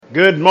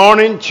Good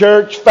morning,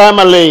 church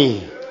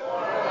family.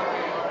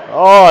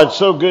 Oh, it's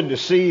so good to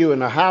see you in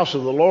the house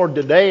of the Lord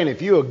today. And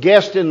if you're a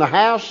guest in the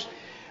house,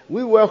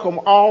 we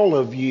welcome all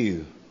of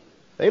you.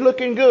 They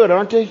looking good,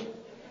 aren't they?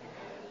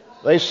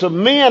 There's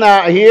some men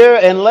out here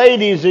and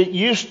ladies that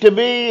used to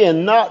be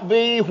and not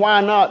be.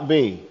 Why not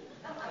be?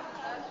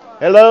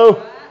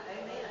 Hello?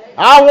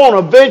 I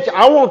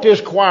want this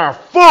choir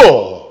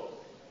full.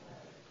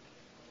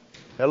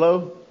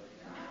 Hello?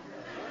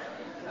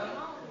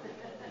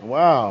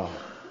 Wow.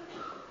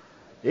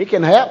 It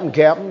can happen,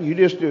 Captain. You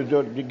just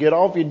get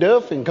off your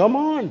duff and come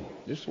on.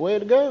 This is the way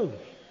it goes.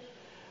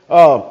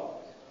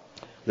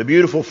 The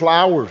beautiful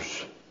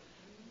flowers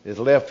is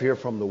left here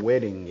from the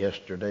wedding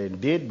yesterday. And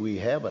did we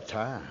have a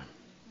time?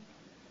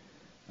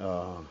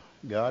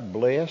 God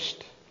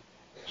blessed.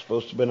 It's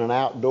supposed to have been an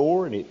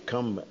outdoor, and it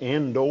come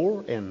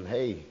indoor. And,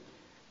 hey,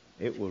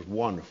 it was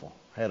wonderful.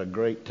 Had a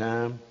great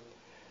time.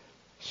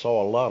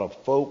 Saw a lot of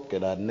folk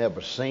that I'd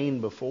never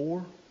seen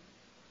before.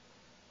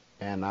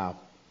 And I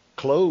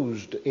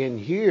closed in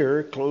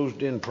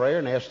prayer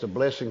and asked a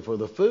blessing for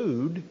the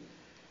food.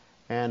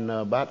 And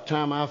about the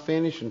time I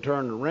finished and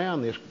turned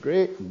around, this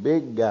great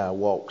big guy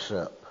walks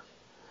up.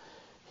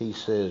 He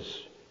says,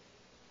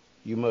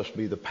 "You must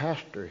be the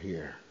pastor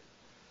here."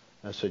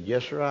 I said,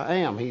 "Yes, sir, I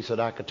am." He said,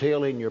 "I could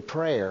tell in your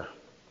prayer."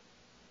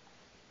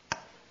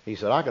 He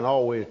said, "I can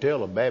always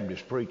tell a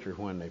Baptist preacher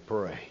when they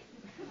pray.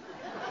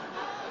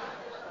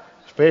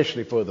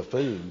 Especially for the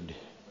food."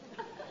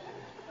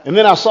 And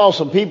then I saw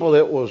some people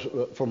that was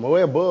from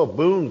way above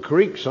Boone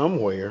Creek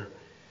somewhere,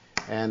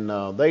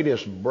 and they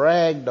just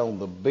bragged on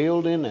the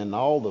building and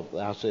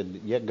I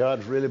said, "Yeah,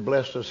 God's really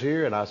blessed us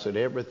here." And I said,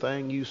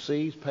 "Everything you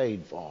see is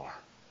paid for."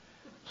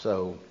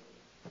 So,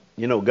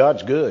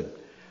 God's good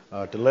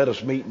to let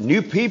us meet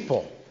new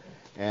people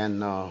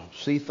and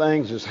see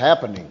things that's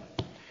happening.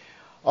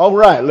 All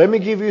right, let me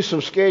give you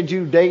some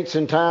scheduled dates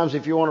and times.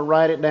 If you want to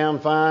write it down,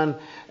 fine.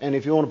 And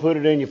if you want to put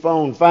it in your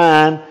phone,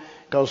 fine.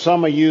 Because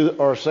some of you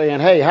are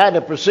saying, "Hey, how'd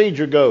the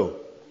procedure go?"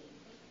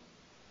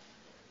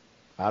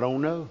 I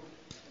don't know.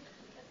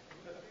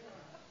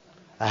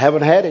 I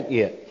haven't had it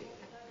yet.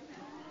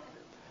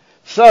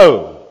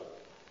 So,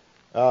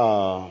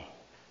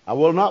 I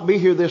will not be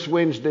here this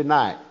Wednesday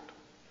night.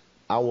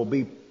 I will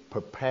be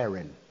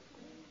preparing.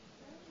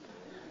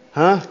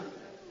 Huh?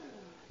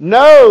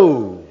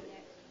 No!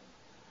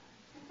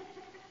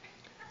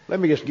 Let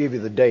me just give you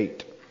the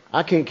date.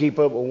 I can't keep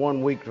up with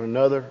one week to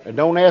another. And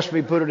don't ask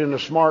me to put it in a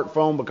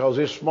smartphone because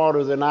it's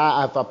smarter than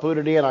I. If I put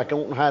it in, I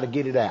don't know how to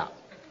get it out.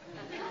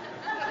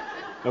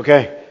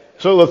 Okay?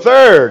 So the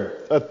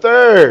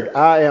third,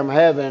 I am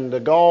having the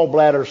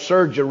gallbladder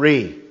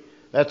surgery.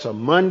 That's a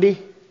Monday.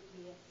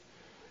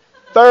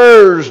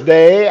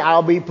 Thursday,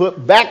 I'll be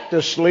put back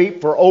to sleep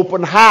for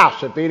open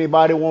house if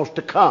anybody wants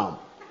to come.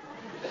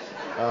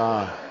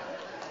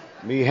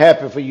 Be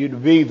happy for you to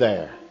be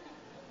there.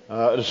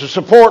 To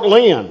support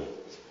Lynn.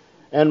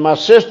 And my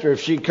sister, if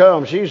she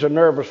comes, she's a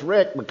nervous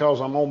wreck because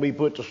I'm going to be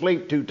put to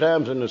sleep 2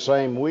 times in the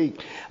same week.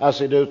 I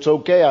said, "It's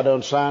okay. I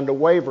done signed a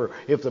waiver.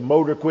 If the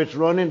motor quits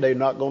running, they're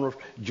not going to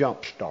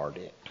jump start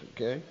it."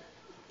 Okay?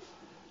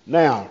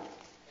 Now,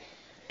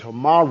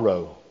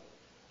 tomorrow,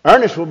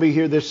 Ernest will be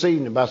here this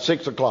evening about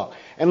 6 o'clock.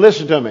 And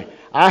listen to me.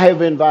 I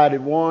have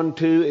invited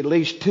at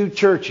least 2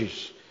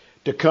 churches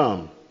to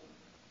come.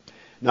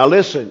 Now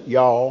listen,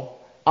 y'all.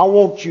 I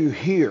want you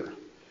here.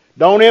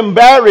 Don't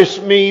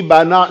embarrass me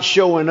by not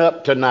showing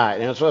up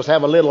tonight. And so let's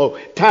have a little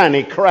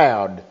tiny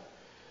crowd.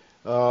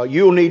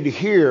 You'll need to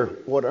hear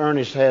what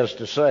Ernest has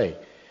to say.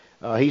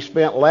 He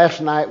spent last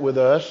night with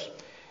us,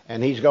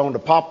 and he's gone to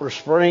Poplar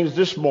Springs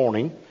this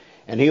morning,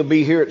 and he'll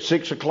be here at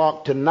 6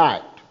 o'clock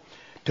tonight.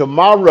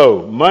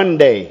 Tomorrow,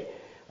 Monday,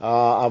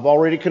 I've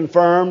already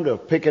confirmed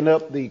of picking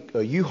up the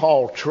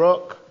U-Haul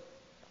truck.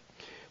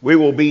 We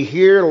will be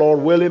here, Lord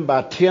willing,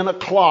 by 10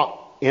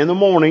 o'clock in the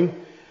morning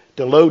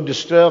to load the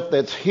stuff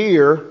that's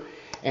here.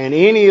 And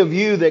any of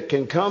you that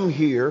can come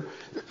here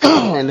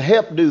and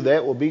help do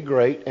that will be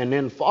great. And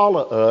then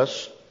follow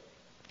us.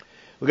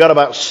 We've got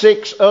about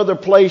 6 other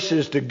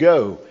places to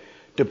go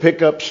to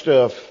pick up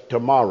stuff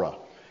tomorrow.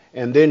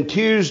 And then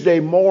Tuesday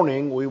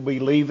morning, we'll be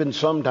leaving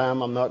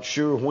sometime, I'm not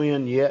sure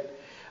when yet,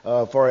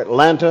 for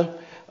Atlanta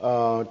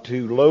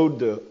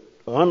to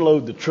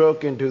unload the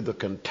truck into the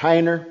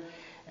container.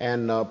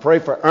 And pray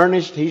for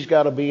Ernest. He's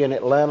got to be in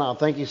Atlanta, I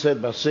think he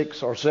said by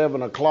 6 or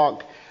 7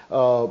 o'clock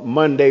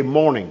Monday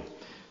morning.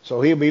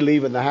 So he'll be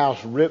leaving the house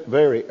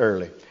very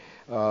early.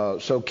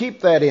 So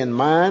keep that in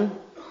mind.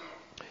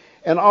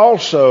 And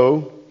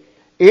also,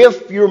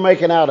 if you're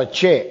making out a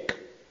check,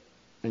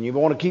 and you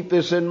want to keep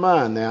this in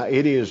mind now,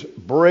 it is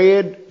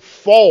Bread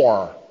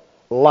for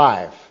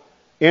Life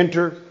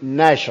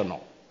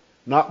International.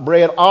 Not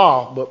Bread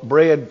of, but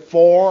Bread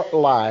for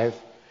Life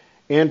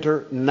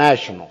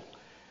International.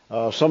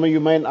 Some of you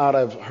may not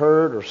have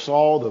heard or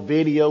saw the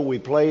video we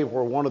played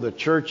where one of the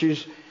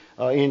churches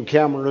in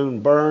Cameroon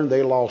burned.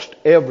 They lost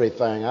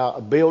everything,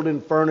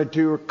 building,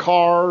 furniture,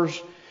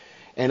 cars.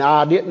 And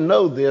I didn't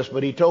know this,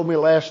 but he told me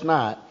last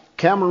night,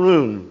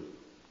 Cameroon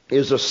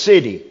is a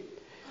city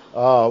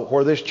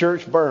where this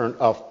church burned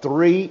of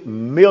 3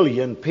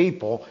 million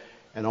people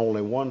and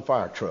only one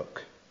fire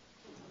truck.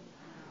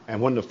 And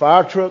when the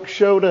fire truck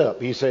showed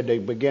up, he said they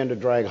began to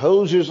drag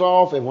hoses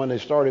off, and when they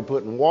started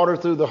putting water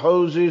through the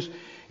hoses,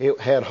 it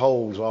had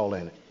holes all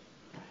in it.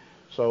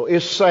 So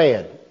it's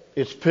sad.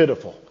 It's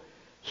pitiful.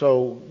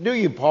 So do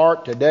your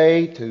part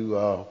today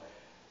to,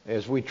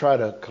 as we try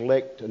to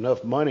collect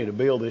enough money to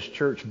build this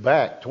church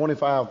back.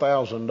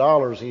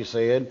 $25,000, he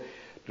said,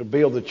 to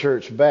build the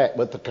church back.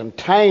 But the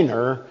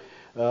container,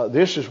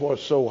 this is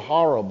what's so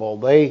horrible.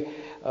 They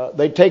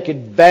take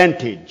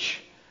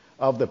advantage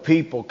of the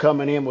people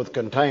coming in with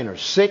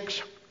containers.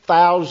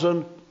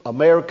 6,000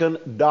 American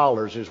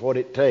dollars is what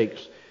it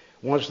takes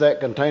once that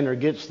container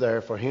gets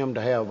there for him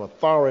to have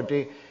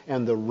authority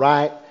and the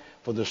right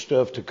for the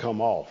stuff to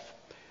come off.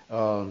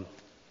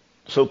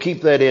 So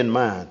keep that in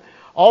mind.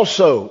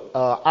 Also,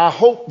 I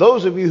hope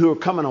those of you who are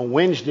coming on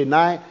Wednesday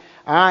night,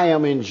 I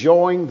am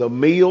enjoying the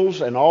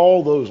meals and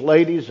all those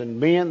ladies and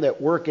men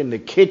that work in the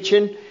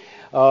kitchen.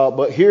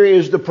 But here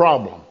is the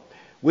problem.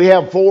 We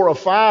have 4 or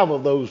 5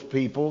 of those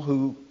people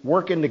who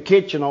work in the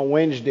kitchen on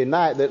Wednesday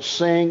night that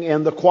sing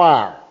in the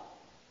choir.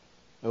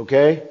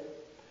 Okay?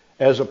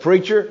 As a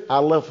preacher, I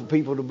love for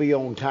people to be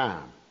on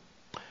time.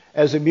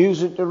 As a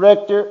music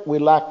director, we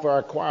like for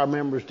our choir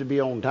members to be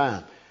on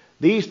time.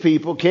 These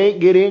people can't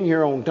get in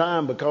here on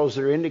time because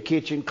they're in the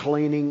kitchen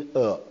cleaning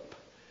up.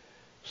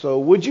 So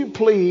would you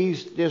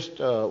please just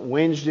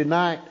Wednesday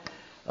night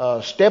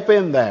step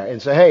in there and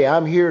say, hey,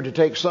 I'm here to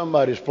take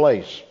somebody's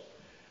place.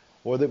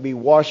 Whether it be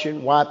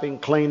washing, wiping,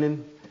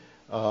 cleaning.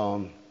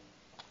 Now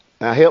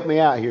help me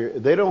out here.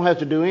 They don't have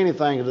to do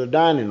anything in the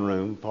dining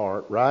room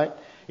part, right?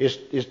 It's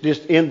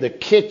just in the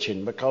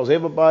kitchen because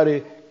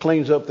everybody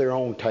cleans up their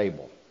own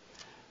table.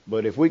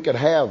 But if we could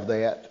have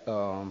that,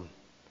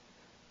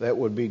 that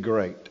would be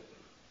great.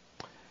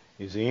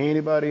 Is there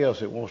anybody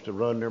else that wants to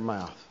run their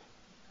mouth?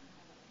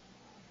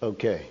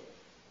 Okay.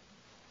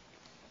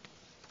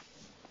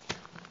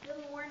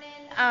 Good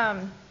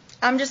morning.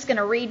 I'm just going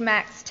to read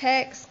Mac's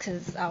text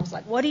because I was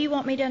like, what do you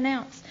want me to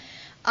announce?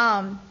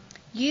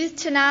 Youth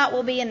tonight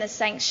will be in the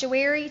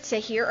sanctuary to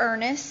hear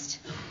Ernest.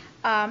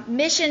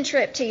 Mission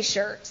trip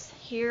t-shirts.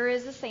 Here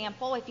is a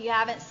sample. If you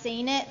haven't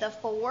seen it, the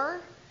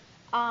 4.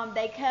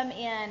 They come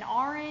in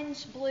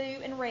orange, blue,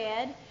 and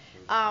red.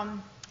 The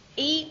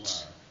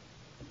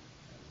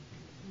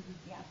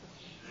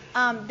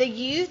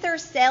youth are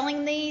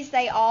selling these.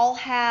 They all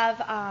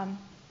have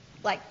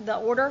like the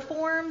order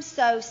forms.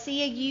 So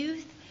see a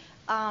youth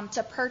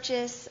to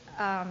purchase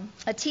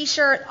a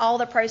t-shirt. All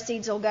the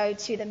proceeds will go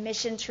to the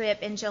mission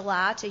trip in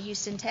July to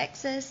Houston,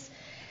 Texas.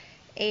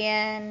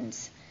 And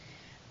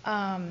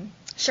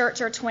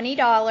shirts are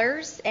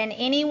 $20, and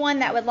anyone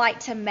that would like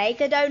to make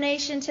a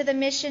donation to the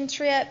mission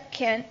trip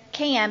can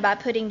by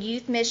putting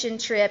Youth Mission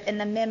Trip in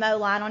the memo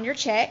line on your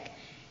check.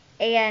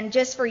 And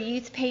just for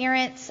youth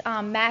parents,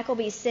 Mac will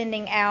be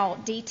sending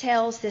out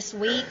details this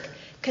week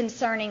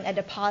concerning a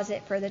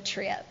deposit for the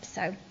trip.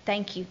 So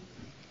thank you.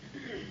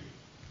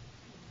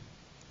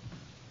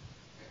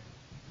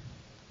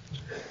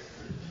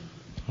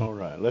 All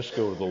right, let's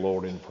go to the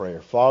Lord in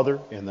prayer. Father,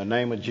 in the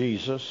name of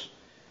Jesus,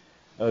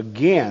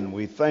 again,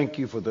 we thank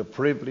you for the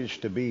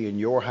privilege to be in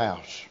your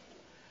house.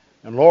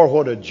 And Lord,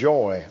 what a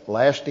joy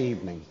last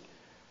evening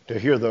to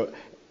hear the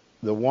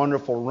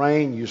wonderful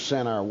rain you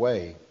sent our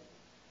way.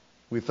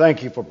 We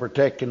thank you for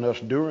protecting us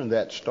during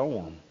that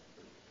storm.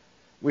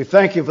 We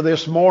thank you for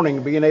this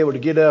morning being able to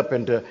get up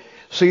and to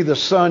see the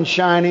sun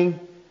shining,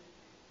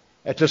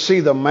 and to see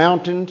the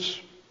mountains,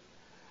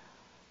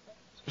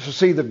 to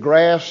see the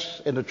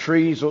grass and the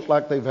trees look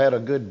like they've had a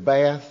good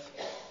bath.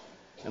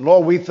 And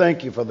Lord, we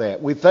thank you for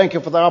that. We thank you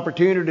for the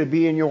opportunity to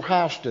be in your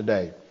house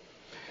today.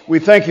 We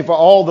thank you for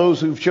all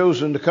those who've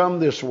chosen to come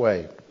this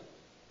way.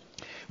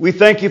 We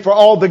thank you for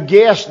all the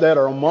guests that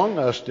are among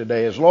us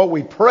today. As Lord,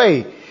 we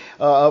pray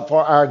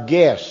for our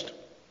guests.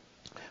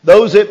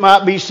 Those that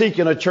might be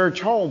seeking a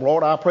church home,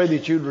 Lord, I pray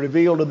that you'd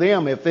reveal to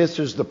them if this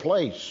is the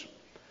place.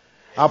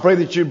 I pray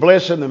that you'd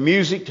bless in the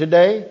music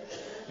today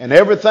and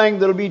everything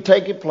that'll be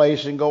taking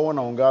place and going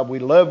on. God, we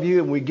love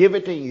you and we give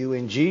it to you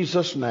in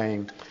Jesus'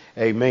 name.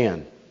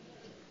 Amen.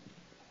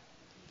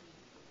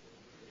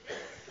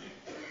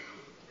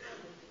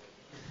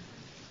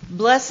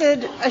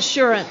 Blessed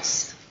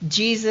assurance,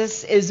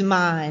 Jesus is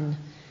mine.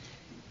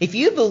 If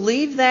you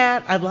believe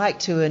that, I'd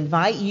like to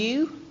invite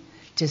you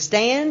to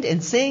stand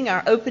and sing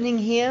our opening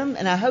hymn,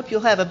 and I hope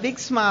you'll have a big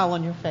smile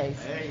on your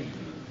face. Hey,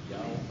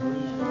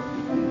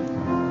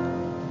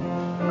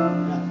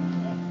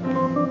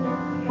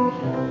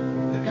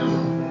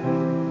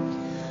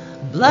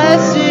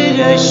 Blessed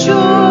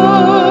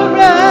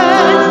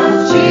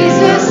assurance,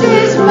 Jesus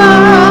is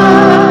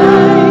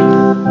mine.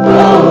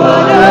 Oh,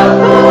 what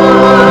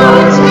a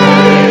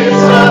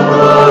foretaste of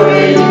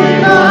glory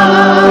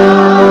divine,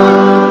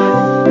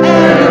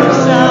 and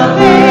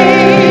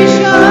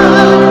salvation,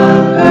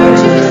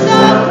 purchase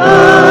of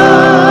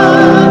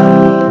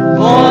God,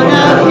 born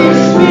of His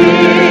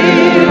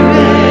Spirit,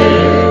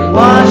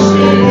 washed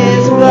in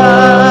His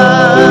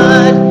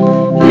blood.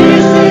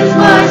 This is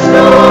my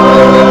story.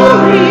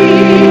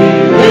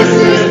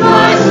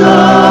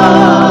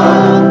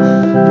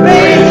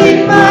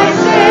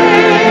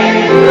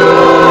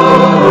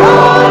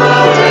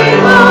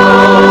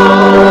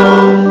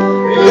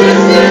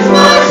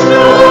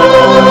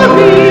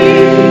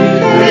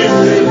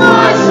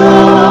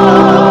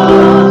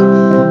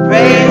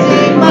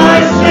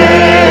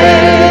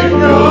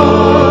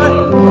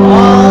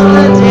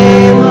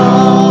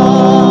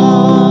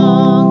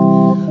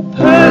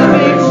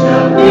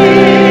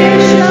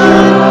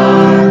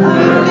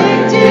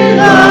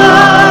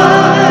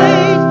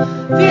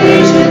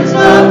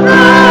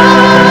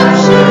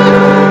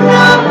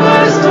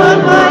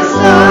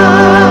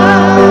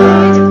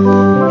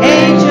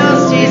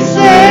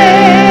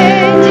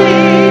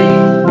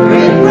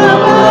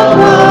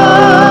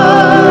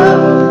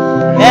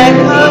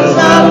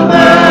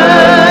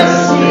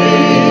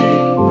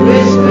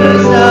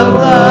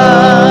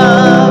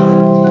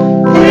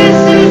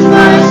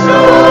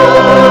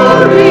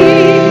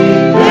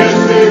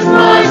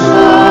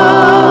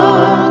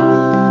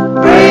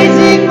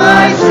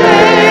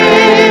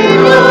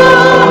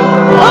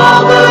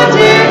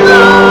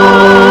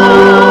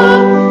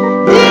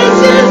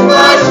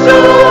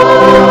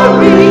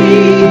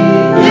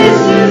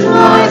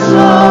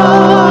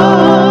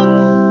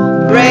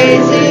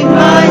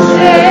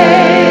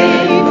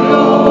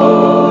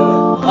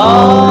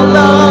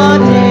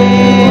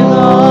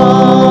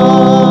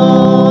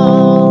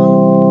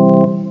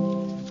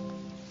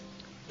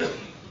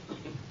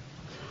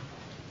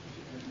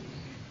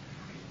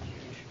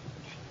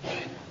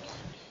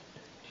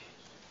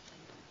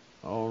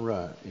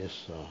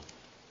 It's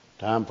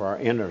time for our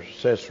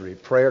intercessory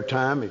prayer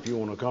time. If you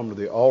want to come to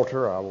the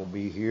altar, I will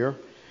be here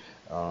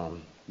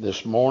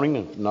this morning.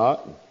 If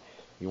not,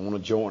 you want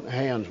to join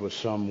hands with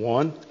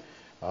someone.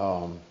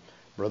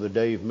 Brother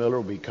Dave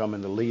Miller will be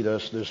coming to lead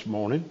us this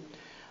morning.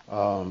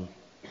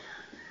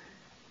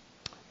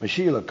 Miss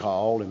Sheila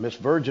called, and Miss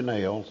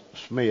Virginelle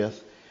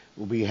Smith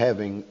will be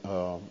having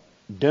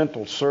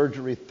dental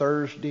surgery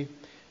Thursday.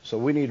 So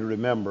we need to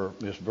remember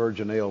Miss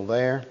Virginelle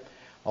there.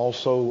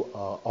 Also,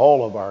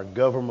 all of our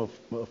government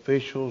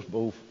officials,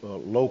 both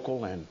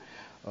local and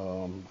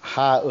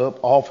high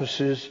up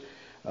offices,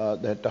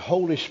 that the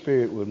Holy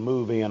Spirit would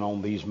move in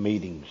on these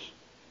meetings,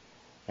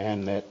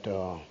 and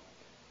that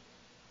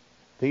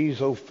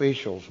these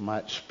officials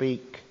might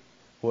speak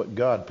what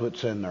God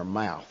puts in their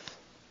mouth.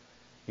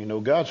 You know,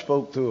 God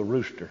spoke through a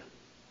rooster.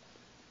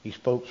 He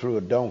spoke through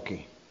a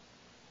donkey.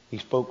 He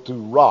spoke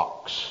through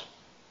rocks.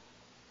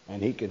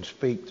 And He can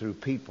speak through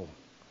people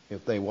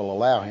if they will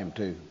allow Him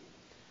to.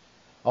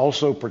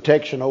 Also,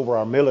 protection over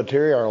our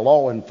military, our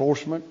law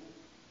enforcement,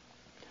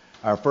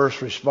 our first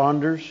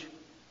responders,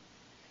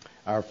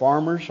 our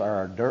farmers,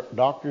 our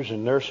doctors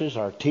and nurses,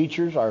 our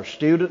teachers, our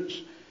students,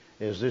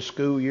 as this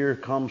school year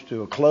comes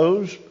to a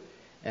close.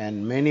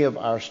 And many of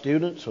our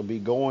students will be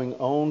going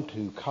on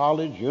to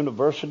college,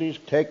 universities,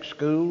 tech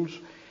schools.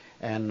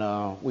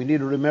 And we need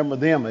to remember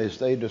them as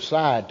they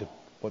decide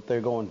what they're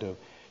going to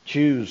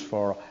choose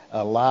for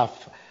a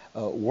life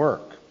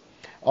work.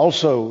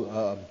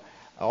 Also,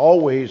 I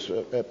always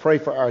pray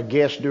for our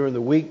guests during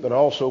the week, but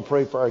also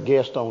pray for our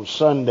guests on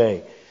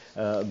Sunday.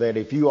 That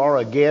if you are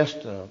a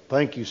guest,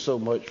 thank you so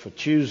much for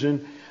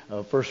choosing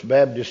First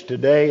Baptist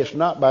today. It's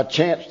not by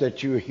chance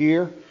that you're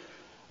here.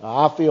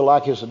 I feel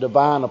like it's a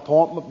divine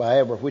appointment by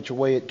however which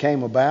way it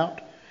came about.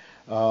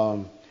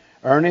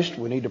 Ernest,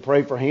 we need to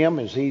pray for him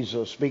as he's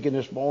speaking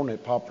this morning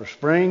at Poplar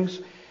Springs,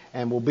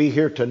 and will be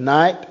here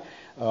tonight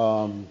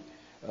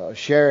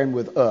sharing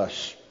with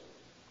us.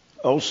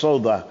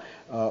 Also,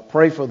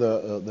 pray for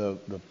the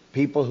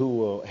people who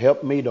will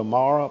help me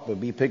tomorrow. We'll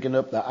be picking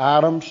up the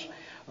items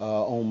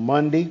on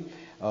Monday.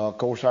 Of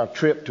course, our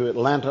trip to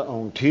Atlanta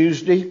on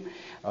Tuesday.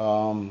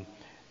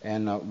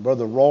 And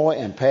Brother Roy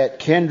and Pat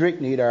Kendrick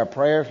need our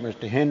prayers.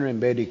 Mr. Henry and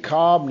Betty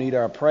Cobb need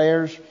our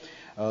prayers.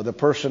 The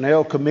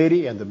Personnel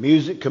Committee and the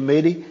Music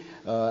Committee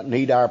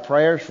need our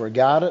prayers for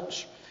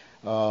guidance.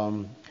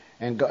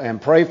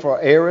 And pray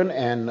for Aaron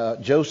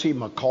and Josie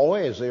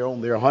McCoy as they're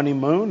on their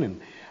honeymoon.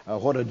 And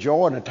what a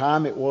joy and a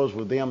time it was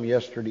with them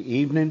yesterday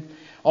evening.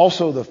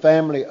 Also, the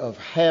family of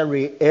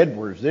Harry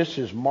Edwards. This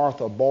is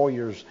Martha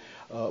Boyer's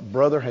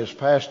brother, has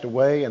passed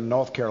away in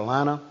North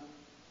Carolina.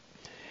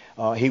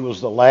 He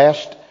was the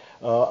last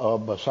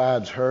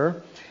besides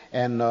her,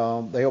 and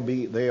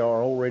they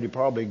are already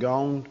probably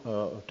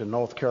gone to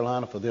North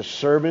Carolina for this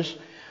service.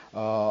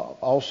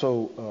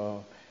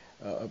 Also,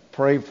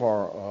 pray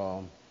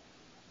for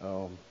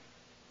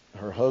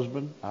her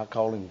husband. I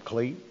call him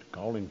Cleet,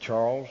 call him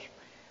Charles.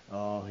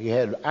 He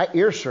had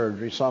ear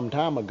surgery some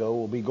time ago.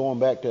 We'll be going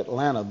back to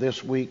Atlanta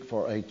this week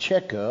for a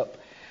checkup.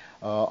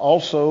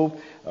 Also,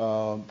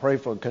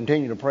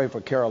 continue to pray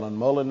for Carolyn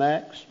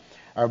Mullinax.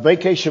 Our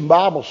Vacation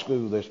Bible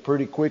School that's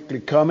pretty quickly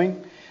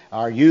coming.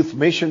 Our youth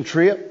mission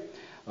trip.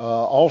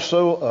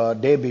 Also,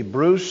 Debbie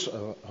Bruce,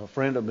 a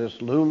friend of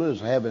Miss Lula,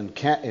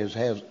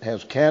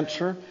 has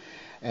cancer.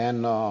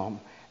 And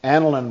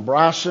Annalyn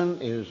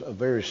Bryson is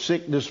very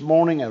sick this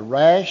morning, a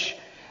rash.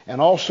 And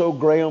also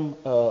Graham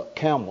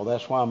Campbell.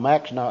 That's why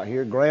Mac's not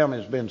here. Graham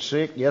has been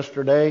sick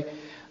yesterday.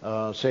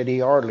 Said he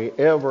hardly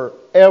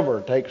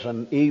ever takes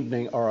an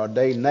evening or a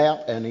day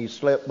nap, and he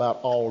slept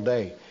about all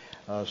day.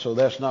 So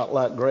that's not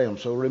like Graham.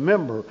 So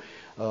remember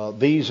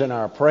these in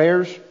our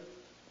prayers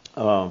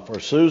for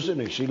Susan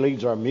as she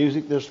leads our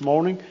music this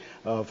morning,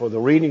 for the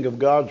reading of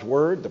God's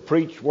Word, the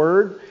preached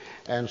Word.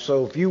 And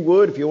so if you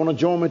want to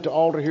join me at the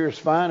altar here, it's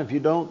fine. If you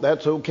don't,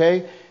 that's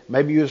okay.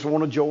 Maybe you just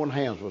want to join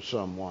hands with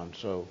someone.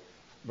 So,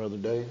 Brother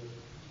Dave.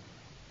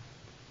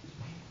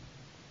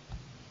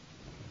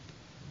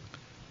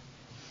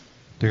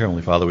 Dear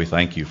Heavenly Father, we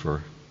thank you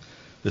for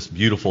this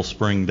beautiful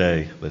spring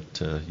day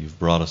that you've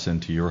brought us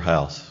into your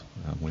house.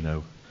 We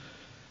know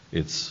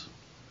it's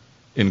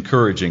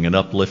encouraging and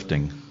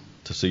uplifting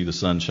to see the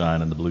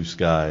sunshine and the blue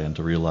sky and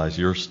to realize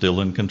you're still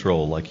in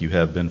control like you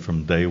have been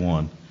from day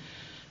one.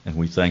 And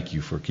we thank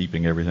you for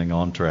keeping everything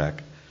on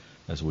track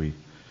as we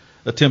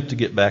attempt to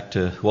get back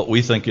to what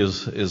we think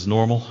is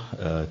normal.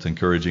 It's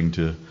encouraging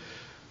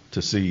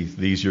to see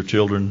these, your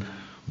children,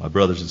 my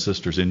brothers and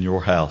sisters in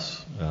your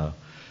house,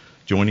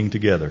 joining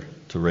together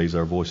to raise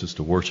our voices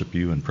to worship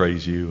you and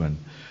praise you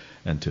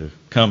and to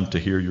come to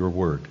hear your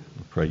word.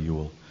 I pray you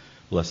will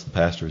bless the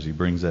pastor as he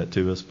brings that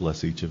to us.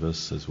 Bless each of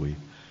us as we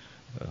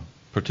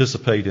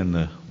participate in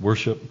the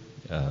worship,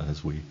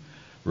 as we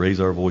raise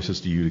our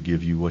voices to you to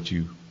give you what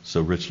you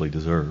so richly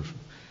deserve.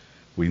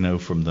 We know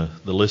from the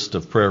list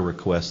of prayer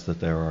requests that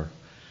there are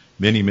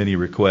many, many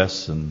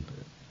requests, and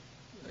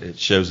it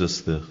shows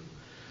us the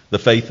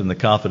faith and the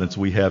confidence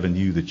we have in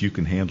you that you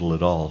can handle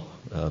it all,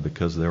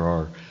 because there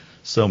are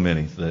so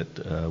many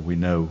that we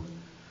know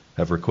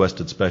have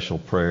requested special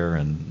prayer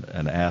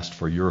and asked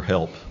for your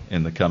help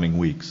in the coming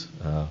weeks.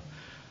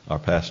 Our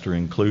pastor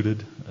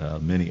included,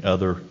 many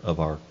other of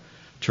our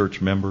church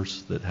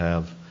members that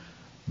have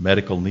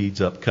medical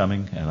needs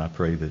upcoming, and I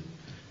pray that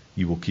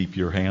you will keep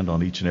your hand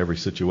on each and every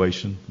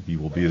situation. You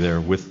will be there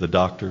with the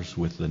doctors,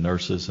 with the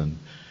nurses,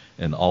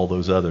 and all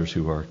those others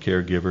who are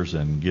caregivers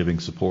and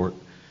giving support,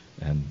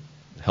 and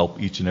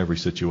help each and every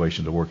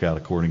situation to work out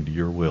according to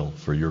your will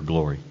for your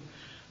glory.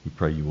 We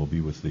pray you will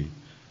be with the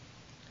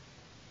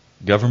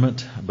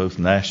government, both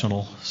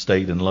national,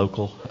 state, and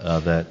local,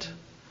 that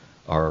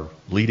are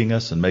leading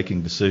us and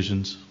making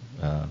decisions.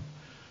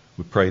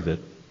 We pray that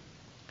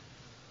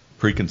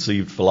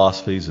preconceived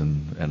philosophies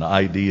and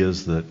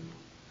ideas that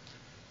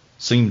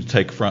seem to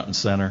take front and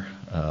center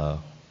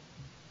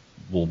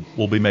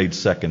will be made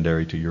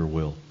secondary to your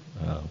will.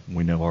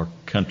 We know our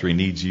country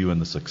needs you, and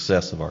the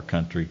success of our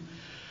country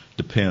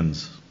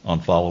depends on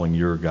following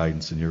your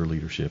guidance and your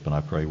leadership, and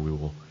I pray we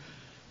will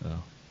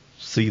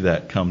see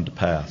that come to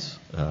pass.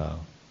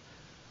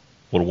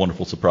 What a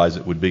wonderful surprise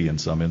it would be in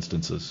some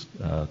instances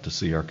to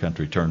see our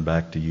country turn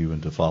back to you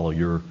and to follow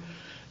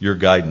your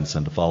guidance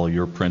and to follow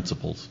your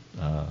principles,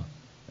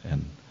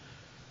 and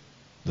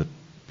that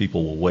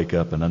people will wake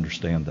up and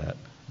understand that.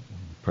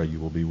 Pray you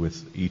will be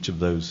with each of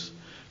those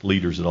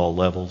leaders at all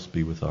levels,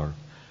 be with our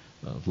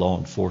law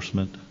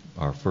enforcement,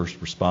 our first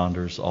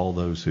responders, all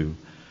those who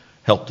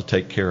help to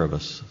take care of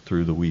us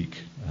through the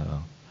week.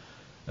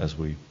 As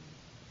we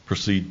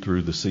proceed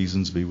through the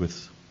seasons, be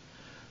with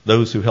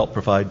those who help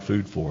provide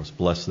food for us.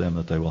 Bless them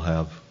that they will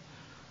have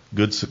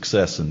good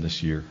success in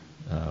this year.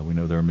 We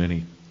know there are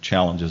many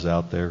challenges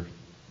out there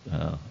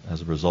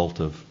as a result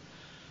of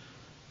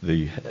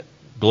the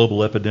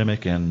global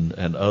epidemic and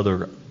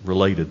other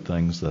related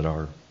things that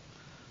are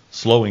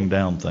slowing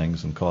down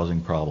things and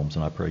causing problems.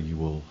 And I pray you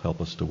will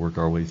help us to work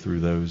our way through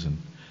those and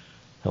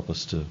help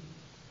us to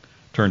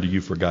turn to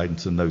you for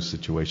guidance in those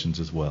situations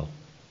as well.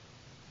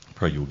 I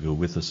pray you will go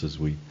with us as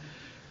we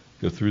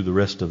go through the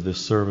rest of this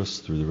service,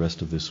 through the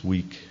rest of this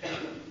week,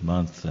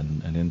 month,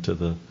 and into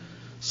the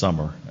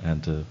summer,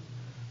 and to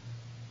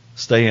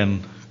stay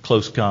in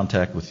close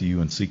contact with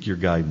you and seek your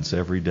guidance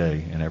every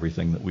day in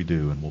everything that we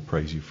do. And we'll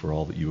praise you for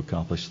all that you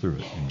accomplish through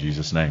it. In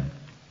Jesus' name,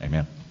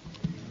 amen.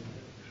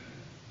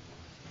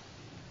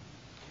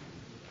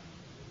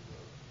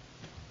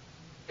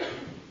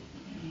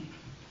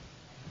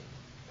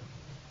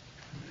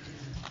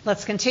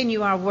 Let's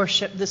continue our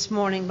worship this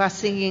morning by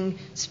singing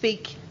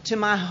Speak to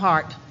My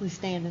Heart. Please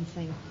stand and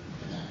sing.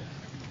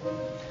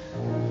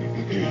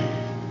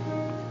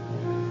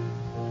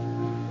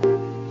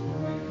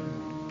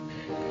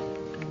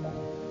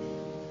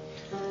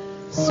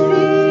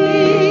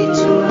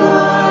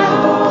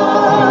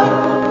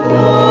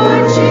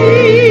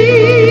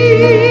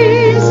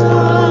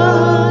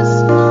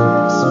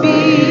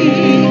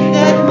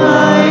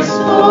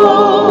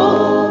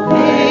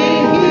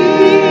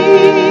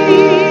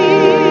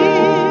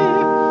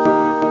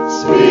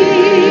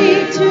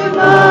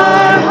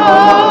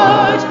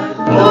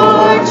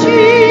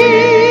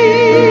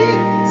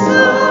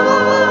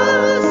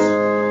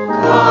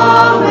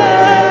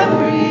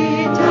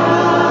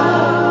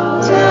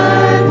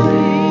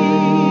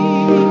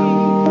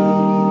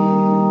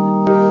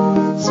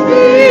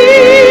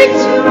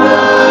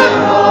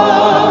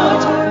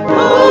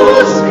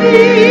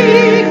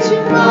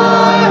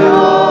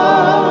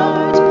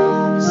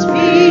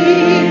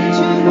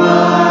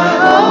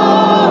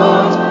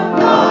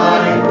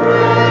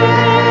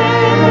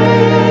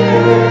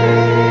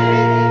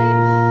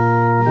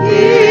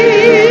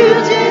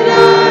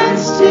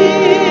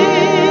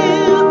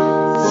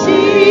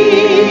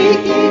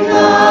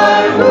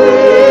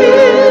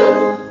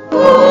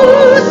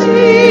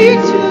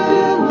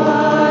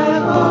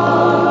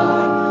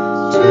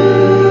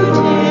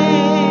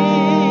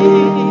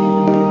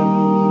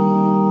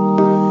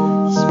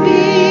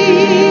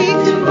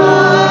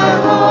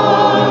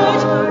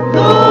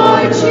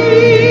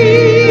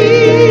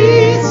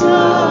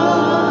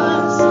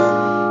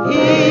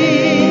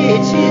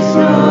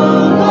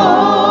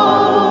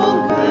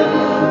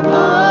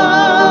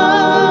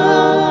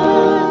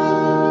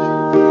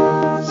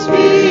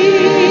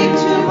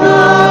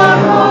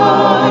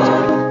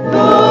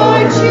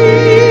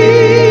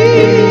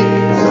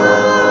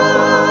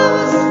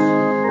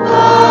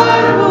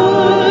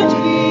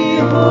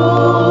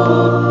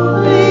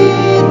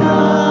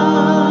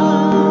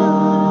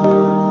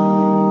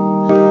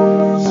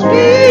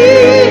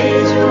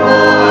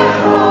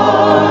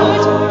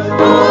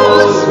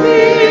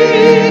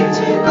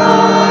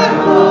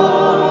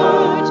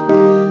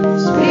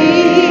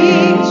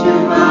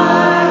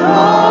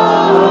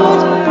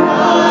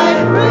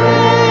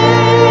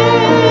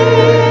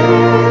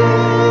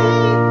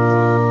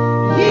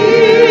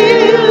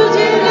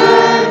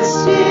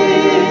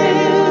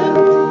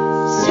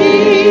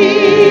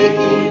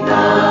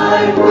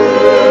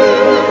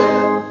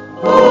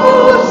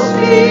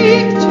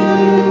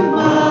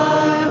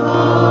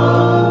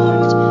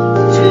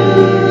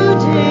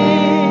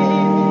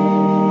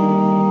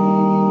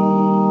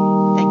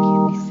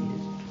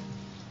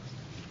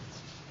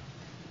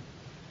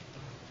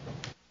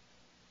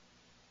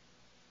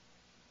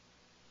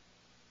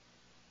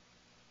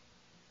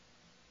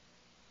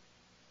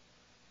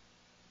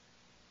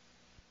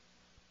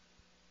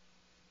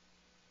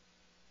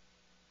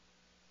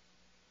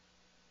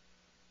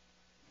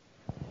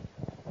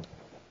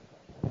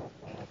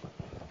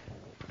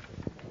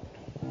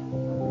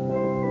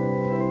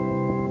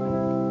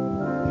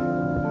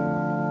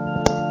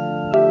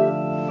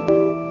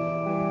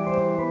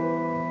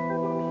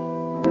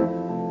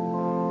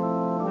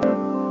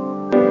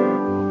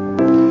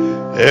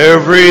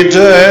 Every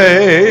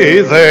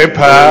day they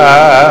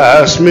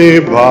pass me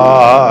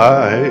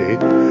by.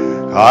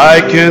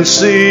 I can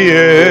see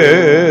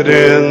it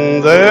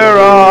in their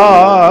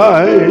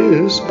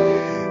eyes.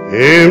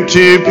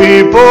 Empty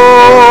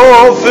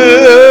people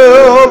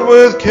filled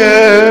with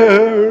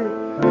care,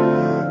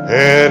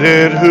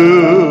 headed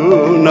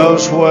who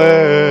knows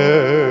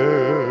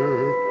where.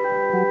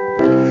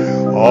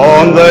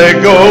 On they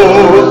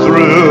go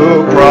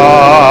through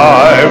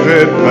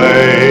private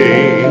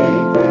pain,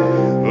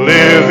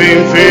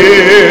 living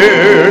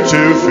fear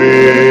to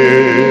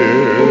fear.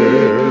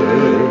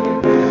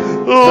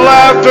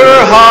 Laughter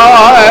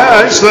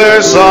hides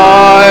their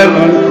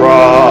silent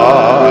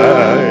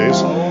cries.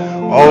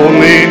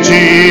 Only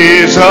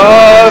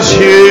Jesus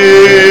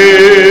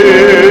hears.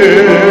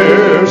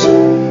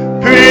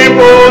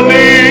 People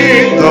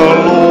need the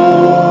Lord.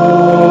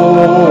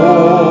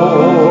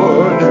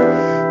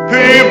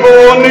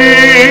 People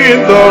need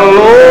the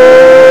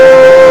Lord.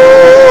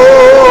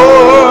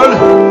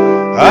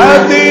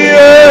 At the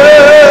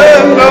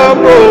end of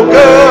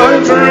broken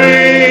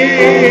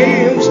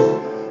dreams,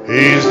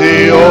 He's the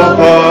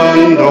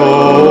open door.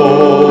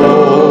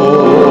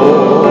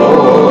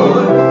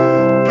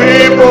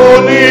 People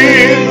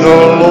need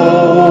the Lord.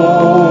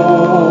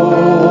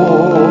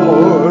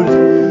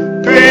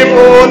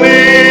 People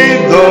need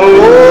the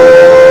Lord.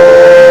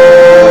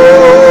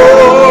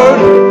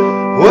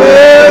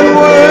 When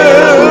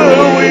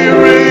will we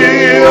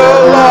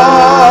realize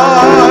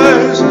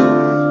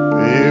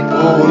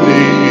people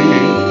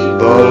need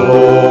the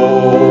Lord?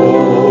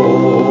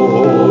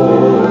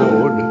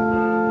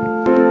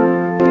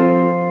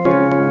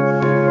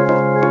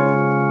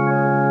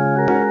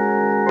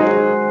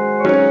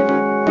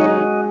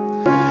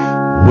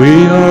 We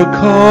are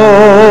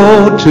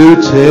called to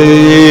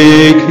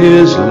take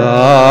His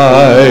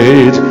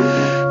light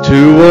to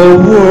a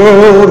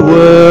world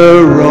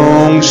where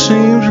wrong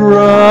seems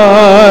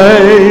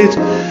right.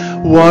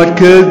 What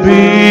could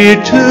be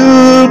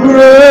too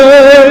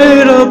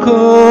great a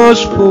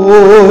cause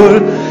for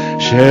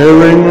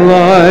sharing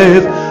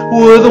life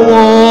with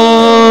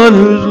one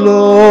who's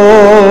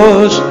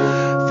lost?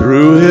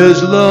 Through His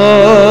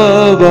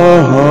love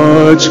our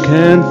hearts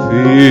can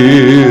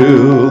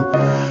feel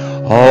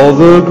all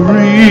the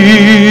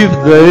grief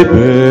they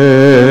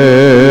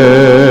bear.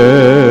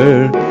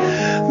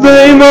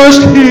 They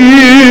must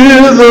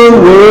hear the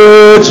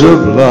words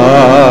of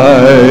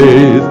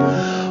life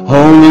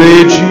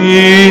only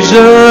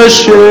Jesus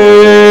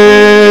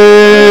shares.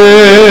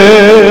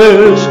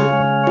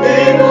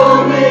 People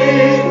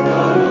need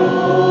the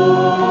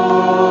Lord.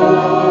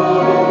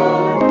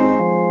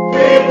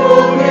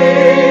 People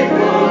need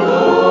the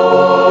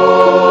Lord.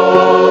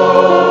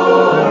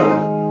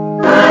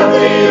 At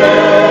the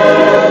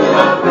end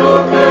of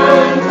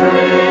broken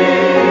dreams,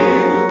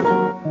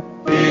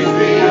 He's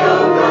the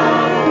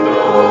open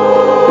door.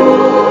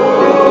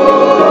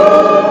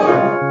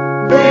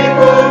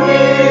 People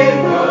need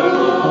the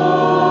Lord.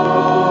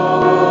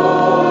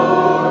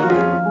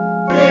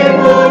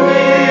 People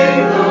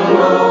need the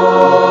Lord.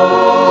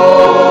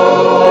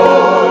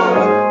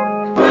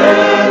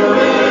 When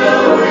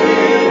will we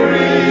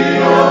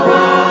realize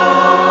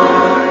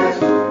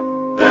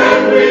that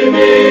we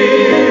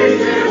need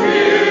to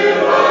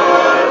give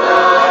our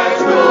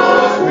lives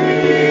 'cause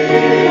people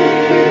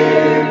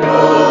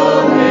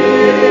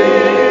need the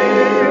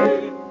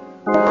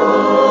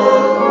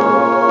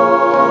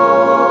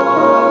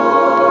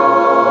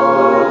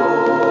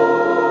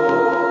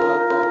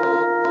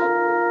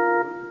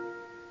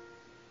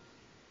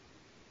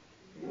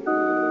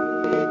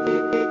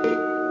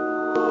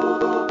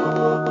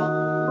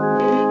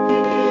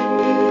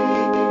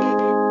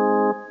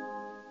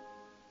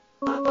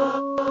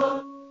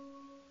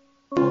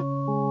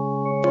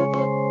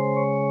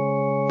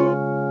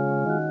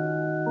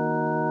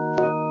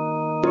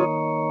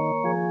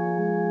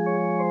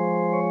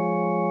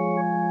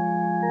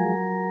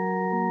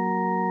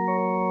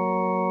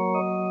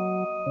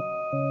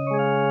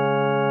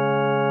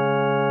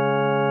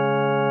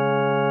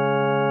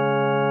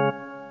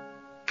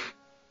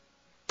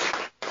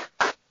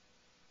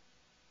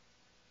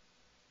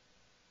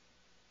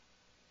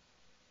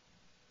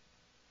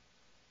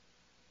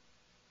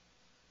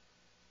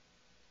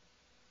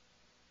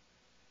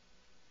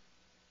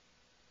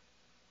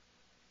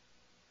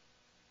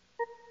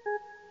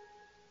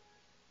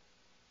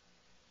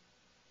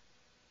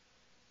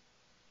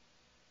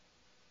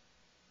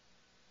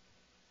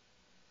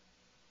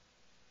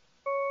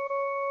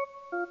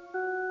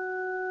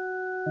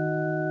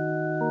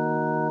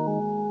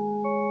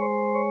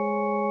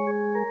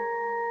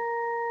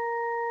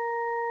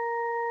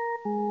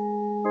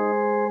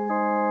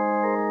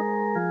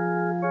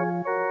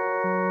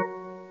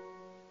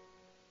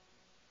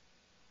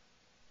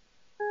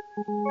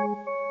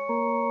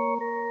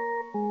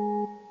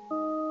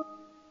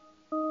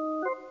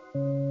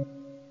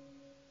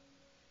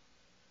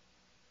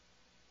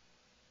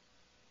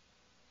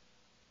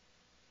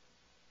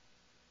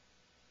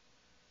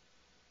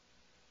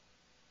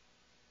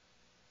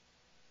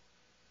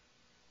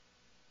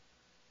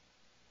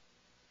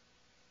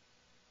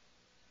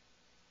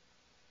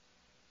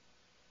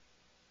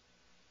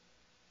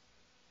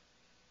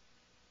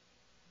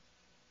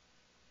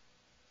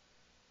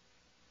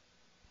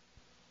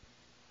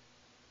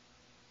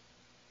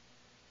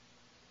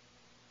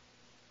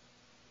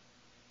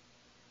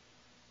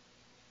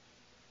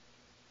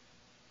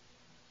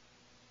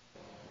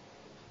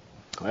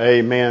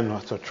Amen.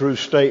 That's a true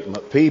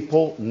statement.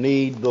 People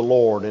need the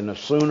Lord, and the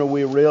sooner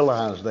we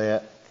realize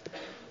that,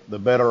 the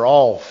better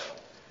off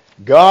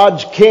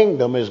God's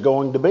kingdom is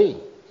going to be.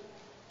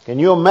 Can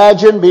you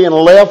imagine being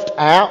left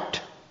out?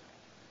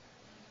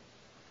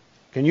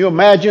 Can you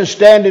imagine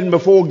standing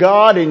before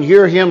God and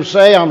hear Him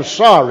say, "I'm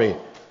sorry,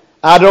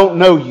 I don't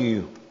know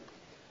you.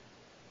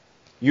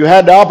 You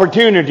had the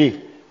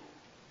opportunity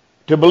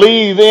to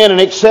believe in and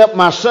accept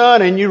my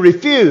Son, and you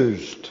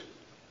refused."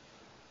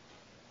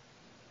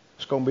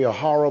 It's going to be a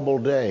horrible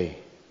day.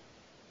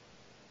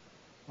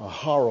 A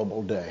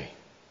horrible day.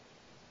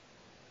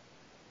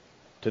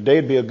 Today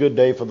would be a good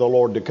day for the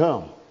Lord to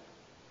come.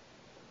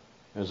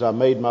 As I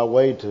made my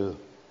way to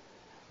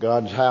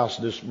God's house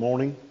this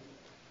morning,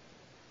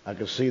 I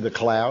could see the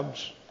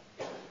clouds,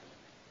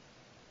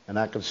 and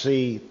I could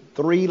see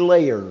 3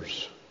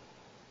 layers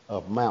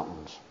of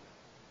mountains.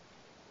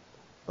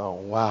 Oh,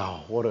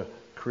 wow, what a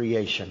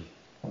creation.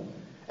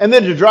 And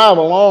then to drive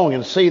along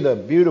and see the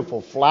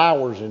beautiful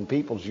flowers in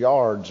people's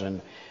yards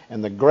and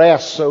the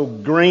grass so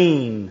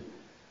green.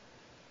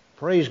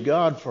 Praise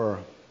God for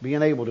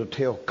being able to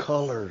tell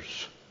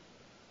colors.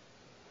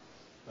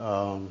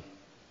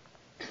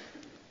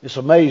 It's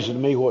amazing to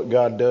me what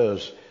God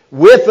does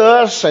with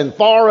us and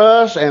for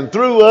us and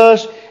through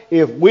us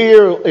if we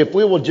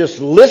will just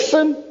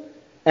listen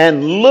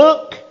and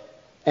look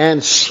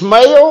and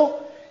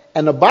smell.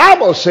 And the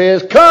Bible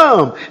says,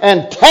 "Come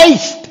and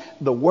taste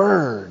the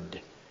Word."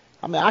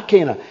 I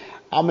can't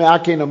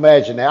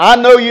imagine that. I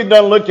know you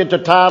done looked at the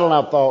title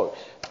and I thought,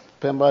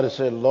 somebody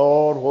said,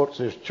 "Lord, what's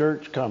this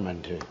church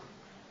coming to?"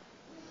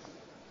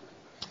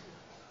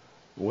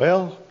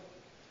 Well,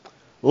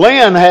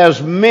 Lynn has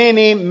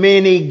many,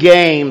 many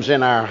games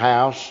in our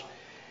house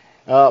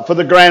for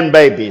the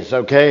grandbabies,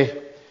 okay?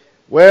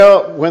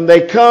 Well, when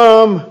they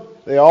come,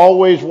 they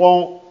always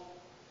want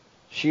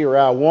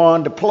Shira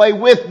one to play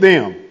with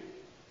them.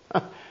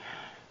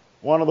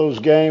 One of those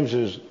games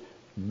is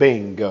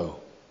bingo.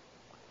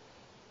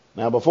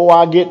 Now, before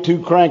I get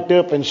too cranked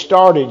up and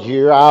started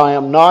here, I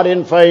am not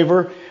in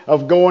favor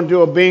of going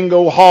to a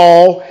bingo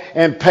hall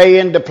and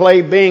paying to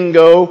play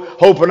bingo,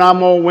 hoping I'm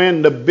going to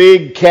win the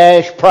big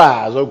cash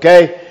prize,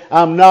 okay?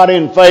 I'm not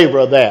in favor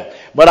of that.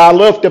 But I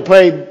love to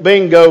play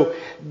bingo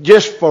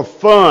just for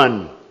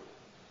fun.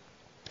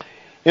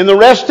 In the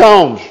rest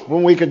homes,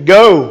 when we could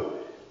go,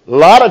 a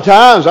lot of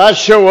times I'd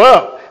show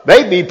up.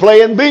 They'd be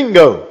playing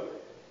bingo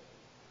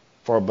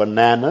for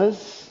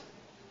bananas,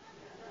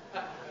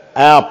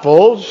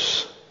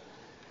 apples,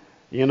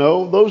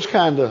 those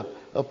kind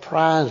of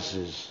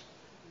prizes.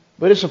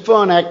 But it's a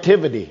fun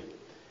activity.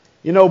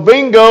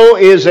 Bingo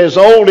is as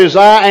old as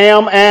I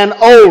am and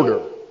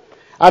older.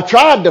 I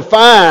tried to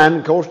find,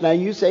 of course, now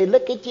you say,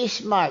 look at your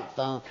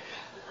smartphone.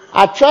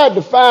 I tried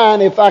to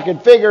find if I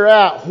could figure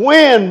out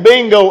when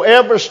bingo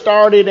ever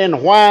started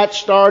and why it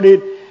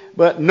started,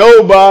 but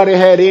nobody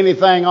had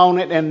anything on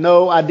it, and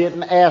no, I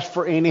didn't ask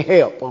for any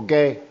help,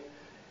 okay?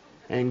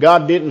 And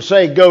God didn't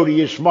say go to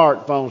your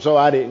smartphone, so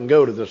I didn't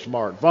go to the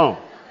smartphone.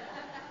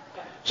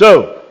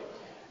 So,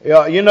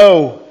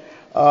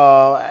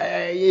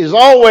 as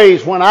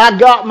always, when I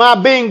got my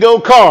bingo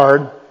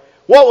card,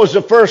 what was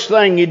the first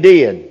thing you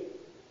did?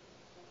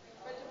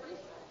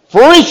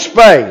 Free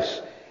space.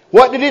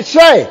 What did it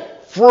say?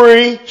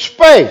 Free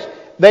space.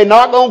 They're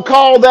not going to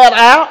call that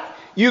out.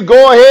 You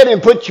go ahead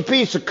and put your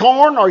piece of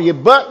corn or your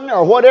button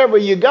or whatever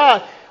you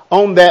got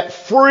on that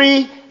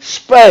free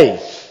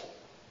space.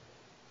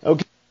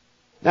 Okay.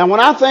 Now, when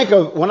I think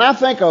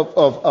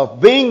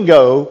of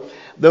bingo,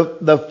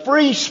 the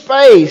free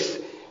space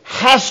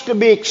has to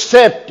be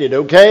accepted.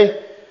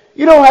 Okay.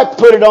 You don't have to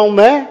put it on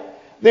there.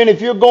 Then,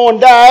 if you're going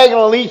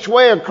diagonal each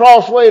way or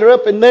crossway or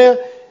up and there,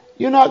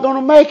 you're not going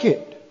to make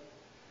it.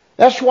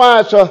 That's why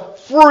it's a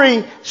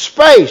free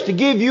space, to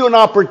give you an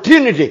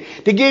opportunity,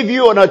 to give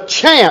you a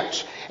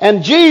chance.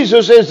 And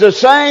Jesus is the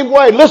same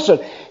way. Listen,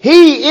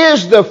 He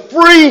is the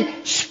free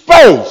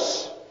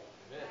space.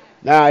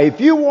 Now, if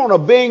you want a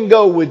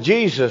bingo with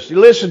Jesus,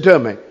 listen to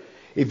me.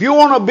 If you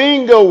want a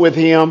bingo with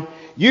Him,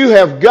 you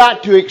have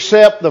got to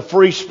accept the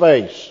free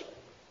space.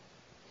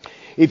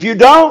 If you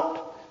don't,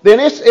 then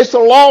it's a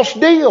lost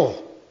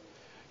deal.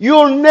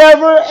 You'll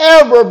never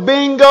ever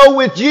bingo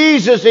with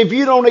Jesus if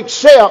you don't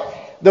accept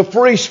the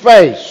free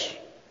space.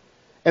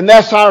 And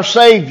that's our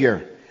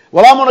Savior.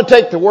 Well, I'm going to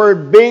take the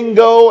word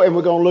bingo and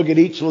we're going to look at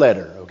each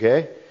letter,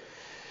 okay?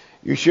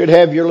 You should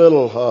have your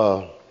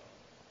little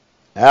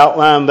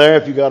outline there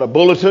if you got a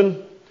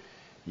bulletin.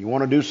 You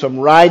want to do some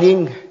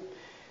writing.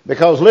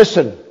 Because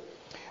listen,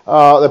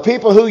 the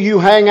people who you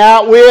hang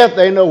out with,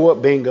 they know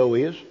what bingo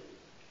is.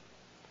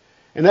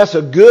 And that's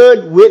a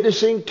good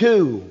witnessing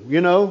tool,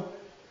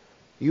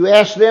 You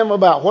ask them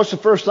about what's the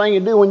first thing you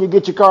do when you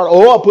get your card.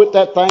 Oh, I'll put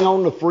that thing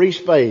on the free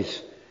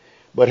space.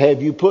 But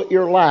have you put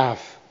your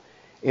life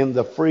in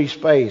the free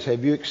space?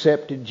 Have you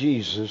accepted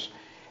Jesus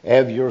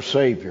as your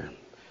Savior?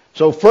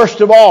 So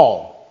first of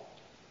all,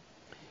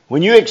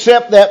 when you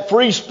accept that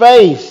free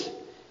space,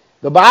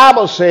 the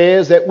Bible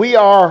says that we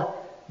are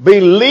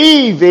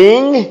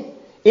believing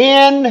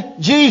in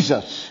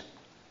Jesus.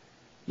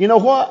 You know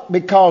what?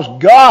 Because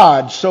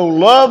God so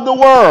loved the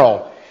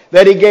world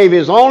that He gave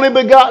His only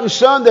begotten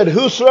Son, that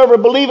whosoever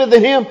believeth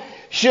in Him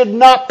should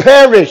not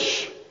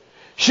perish,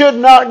 should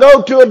not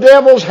go to a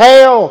devil's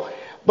hell,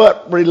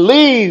 but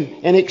believe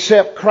and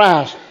accept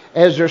Christ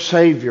as their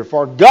Savior.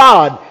 For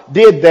God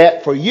did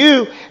that for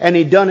you, and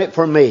He done it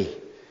for me.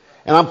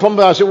 And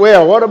I said,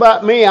 well, what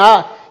about me?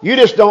 You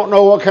just don't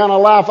know what kind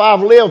of life I've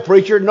lived,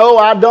 preacher. No,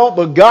 I don't,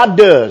 but God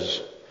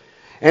does.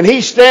 And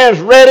He stands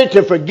ready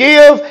to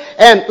forgive.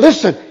 And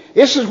listen,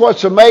 this is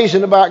what's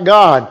amazing about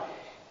God.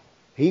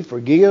 He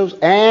forgives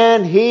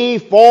and He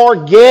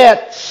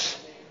forgets.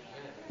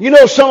 You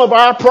know some of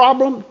our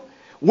problem?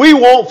 We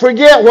won't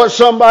forget what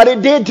somebody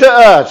did to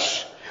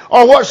us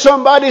or what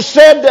somebody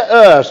said to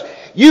us.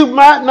 You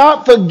might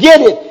not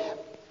forget it,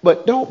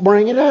 but don't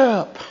bring it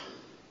up.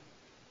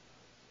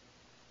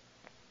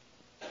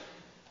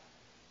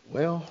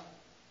 Well,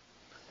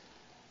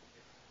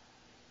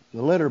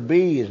 the letter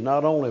B is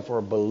not only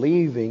for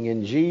believing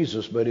in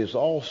Jesus, but it's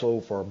also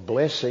for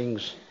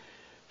blessings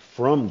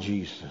from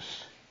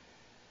Jesus.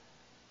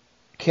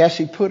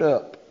 Cassie, put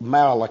up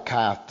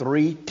Malachi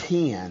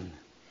 3:10.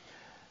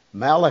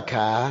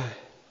 Malachi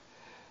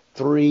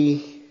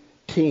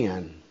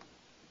 3:10.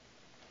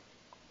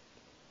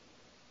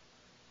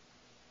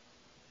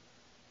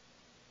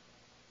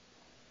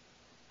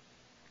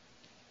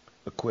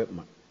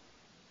 Equipment.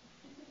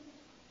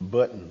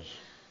 Buttons.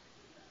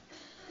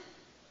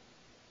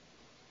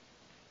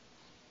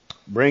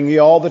 Bring ye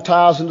all the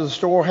tithes into the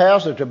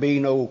storehouse, that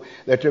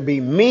there be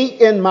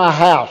meat in my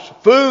house,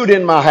 food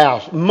in my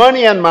house,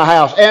 money in my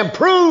house, and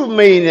prove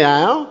me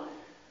now.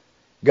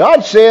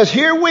 God says,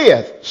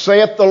 herewith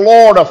saith the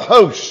Lord of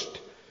hosts.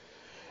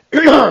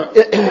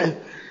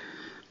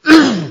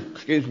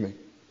 Excuse me.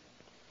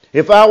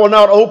 If I will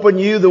not open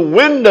you the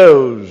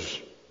windows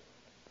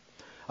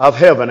of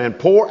heaven and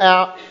pour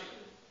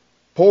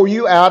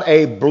you out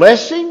a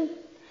blessing,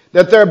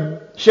 that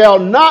there shall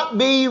not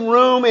be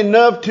room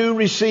enough to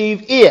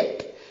receive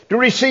it. To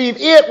receive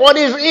it, what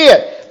is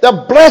it?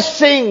 The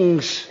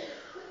blessings.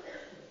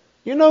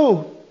 You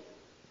know,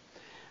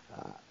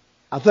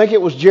 I think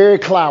it was Jerry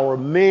Clower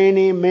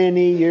many,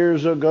 many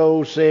years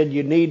ago said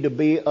you need to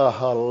be a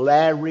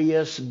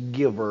hilarious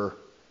giver.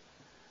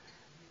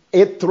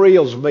 It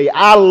thrills me.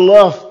 I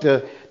love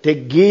to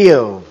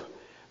give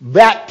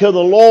back to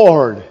the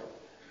Lord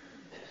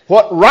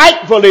what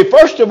rightfully,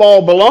 first of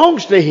all,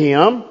 belongs to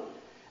Him.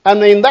 I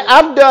mean,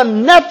 I've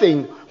done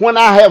nothing when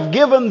I have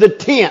given the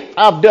tenth.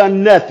 I've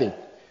done nothing.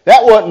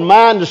 That wasn't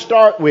mine to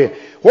start with.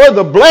 Where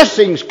the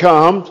blessings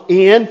come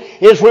in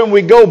is when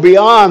we go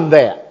beyond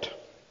that.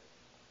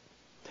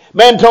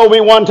 Man told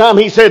me one time,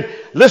 he said,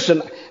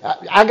 listen,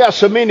 I got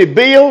so many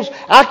bills,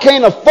 I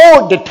can't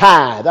afford to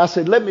tithe. I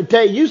said, let me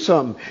tell you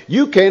something.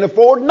 You can't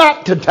afford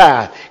not to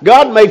tithe.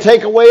 God may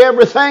take away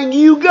everything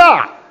you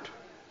got.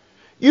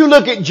 You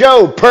look at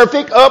Job,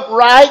 perfect,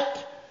 upright,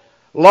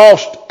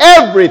 lost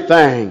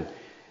everything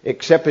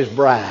except his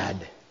bride.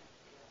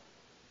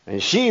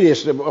 And she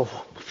just, I don't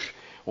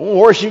know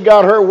where she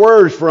got her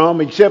words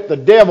from except the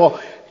devil.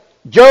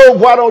 Job,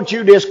 why don't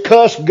you just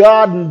cuss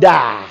God and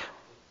die?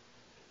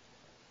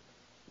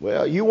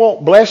 Well, you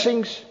want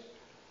blessings?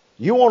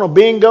 You want a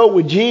bingo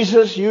with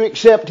Jesus? You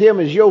accept Him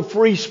as your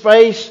free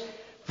space?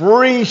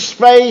 Free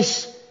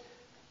space?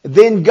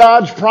 Then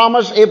God's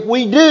promise, if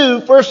we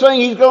do, first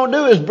thing He's going to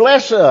do is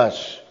bless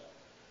us.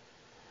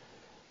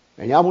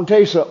 And I'm going to tell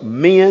you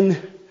something,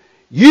 men,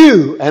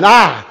 you and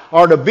I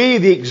are to be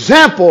the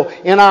example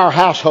in our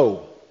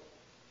household.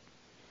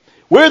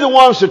 We're the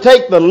ones to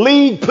take the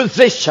lead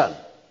position.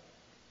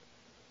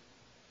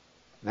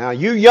 Now,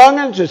 you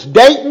young'uns that's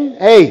dating,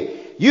 hey,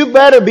 you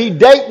better be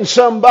dating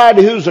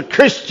somebody who's a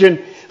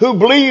Christian, who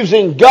believes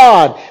in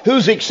God,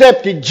 who's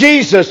accepted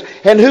Jesus,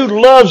 and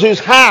who loves His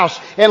house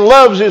and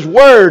loves His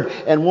Word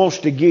and wants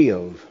to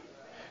give.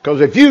 Because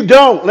if you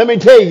don't, let me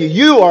tell you,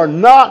 you are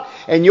not,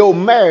 and your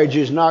marriage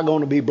is not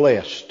going to be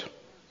blessed.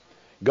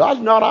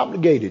 God's not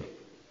obligated.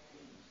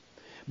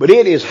 But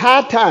it is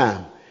high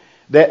time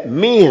that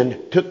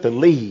men took the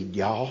lead,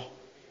 y'all.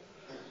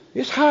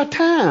 It's high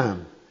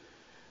time.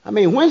 I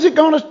mean, what's it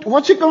going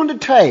to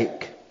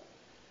take?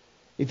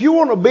 If you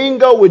want to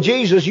bingo with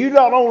Jesus, you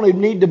not only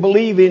need to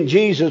believe in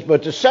Jesus,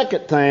 but the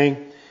second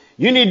thing,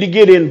 you need to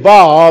get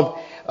involved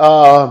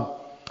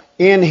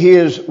in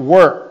His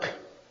work.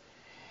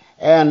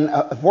 And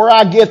where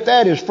I get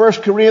that is 1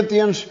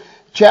 Corinthians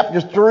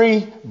chapter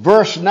 3,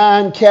 verse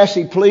 9.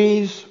 Cassie,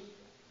 please.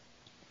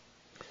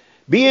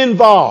 Be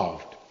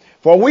involved.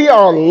 For we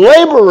are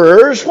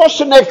laborers. What's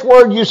the next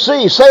word you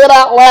see? Say it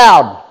out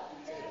loud.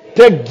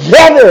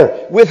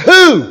 Together with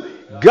who?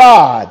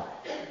 God.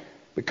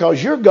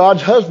 Because you're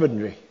God's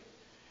husbandry.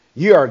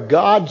 You are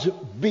God's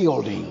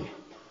building.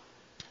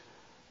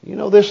 You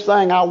know this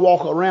thing I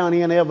walk around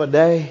in every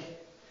day?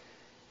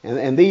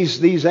 And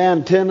these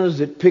antennas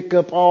that pick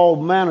up all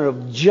manner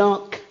of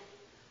junk.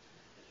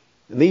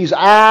 And these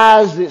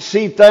eyes that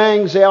see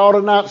things they ought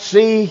to not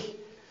see.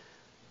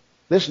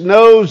 This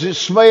nose that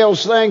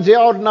smells things they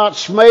ought to not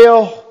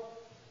smell.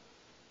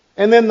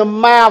 And then the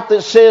mouth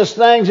that says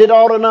things it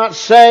ought to not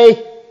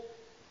say.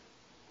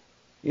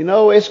 You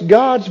know, it's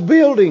God's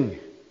building.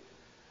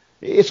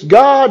 It's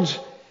God's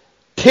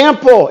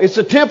temple. It's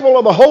the temple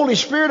of the Holy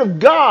Spirit of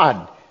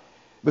God.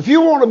 If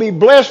you want to be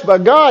blessed by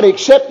God,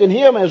 accepting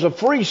Him as a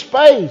free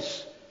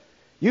space,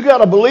 you got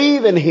to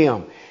believe in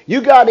Him.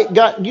 You got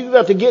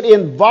to get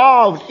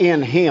involved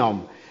in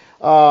Him.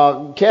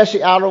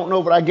 Cassie, I don't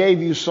know, but I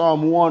gave you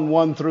Psalm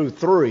 1 through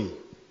 3.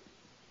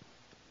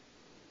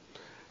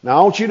 Now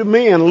I want you to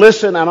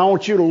listen, and I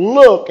want you to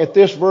look at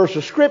this verse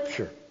of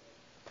Scripture.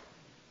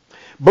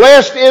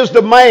 Blessed is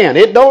the man.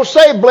 It don't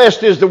say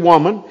blessed is the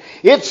woman.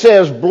 It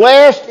says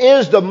blessed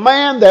is the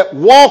man that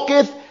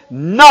walketh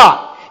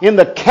not in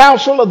the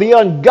counsel of the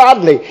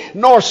ungodly,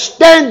 nor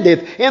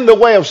standeth in the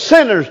way of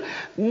sinners,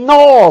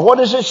 nor, what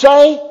does it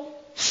say?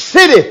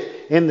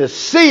 Sitteth in the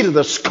seat of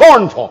the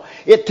scornful.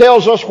 It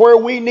tells us where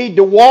we need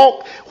to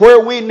walk,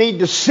 where we need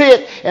to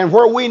sit, and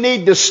where we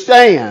need to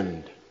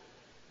stand.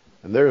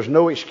 And there is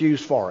no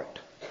excuse for it.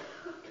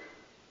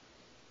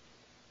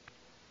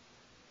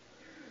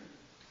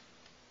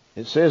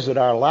 It says that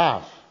our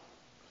life,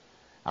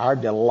 our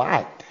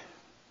delight,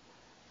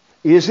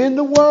 is in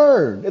the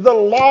Word, the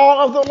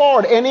law of the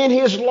Lord. And in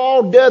His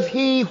law doth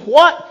He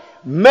what?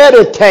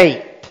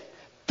 Meditate.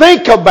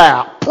 Think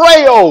about,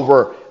 pray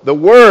over the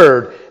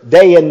Word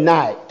day and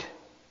night.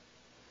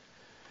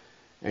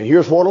 And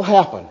here's what will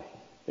happen.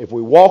 If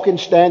we walk and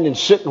stand and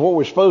sit in where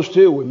we're supposed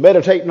to, we're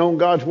meditating on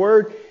God's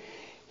Word,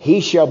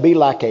 He shall be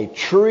like a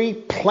tree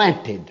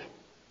planted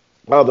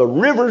by the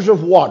rivers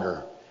of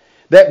water,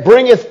 that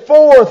bringeth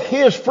forth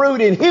his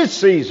fruit in his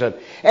season,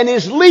 and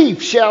his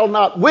leaf shall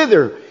not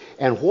wither,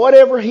 and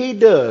whatever he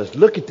does,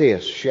 look at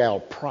this,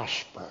 shall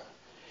prosper.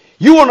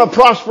 You want to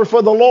prosper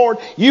for the Lord?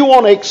 You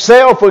want to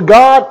excel for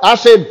God? I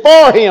said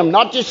for Him,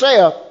 not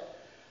yourself.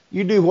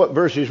 You do what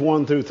verses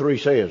 1 through 3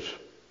 says.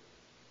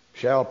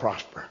 Shall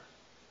prosper.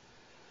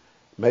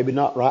 Maybe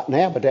not right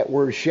now, but that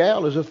word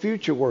shall is a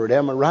future word.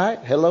 Am I right?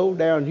 Hello,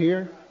 down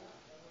here.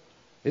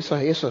 It's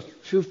a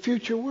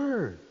future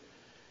word.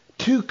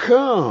 To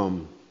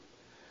come.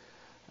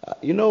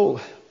 You know,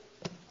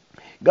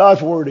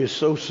 God's Word is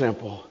so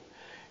simple.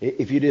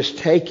 If you just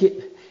take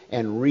it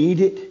and read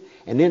it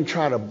and then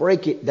try to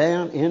break it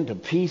down into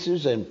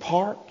pieces and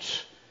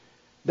parts,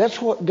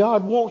 that's what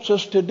God wants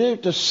us to do,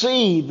 to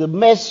see the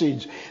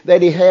message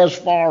that He has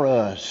for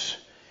us.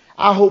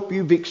 I hope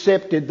you've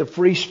accepted the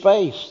free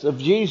space of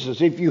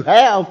Jesus. If you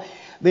have,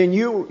 then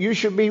you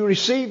should be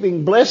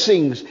receiving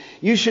blessings.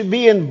 You should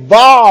be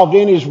involved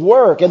in His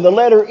work. And the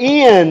letter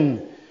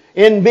N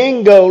in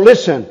bingo,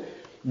 listen,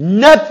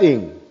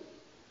 nothing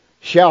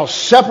shall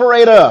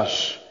separate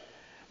us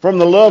from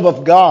the love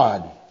of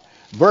God.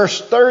 Verse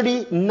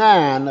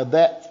 39 of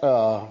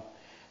that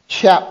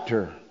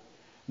chapter.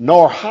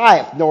 Nor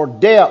height, nor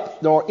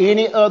depth, nor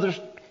any other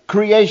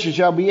creation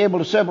shall be able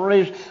to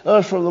separate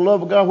us from the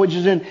love of God which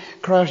is in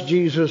Christ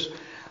Jesus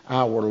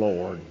our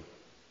Lord.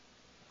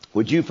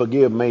 Would you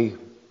forgive me?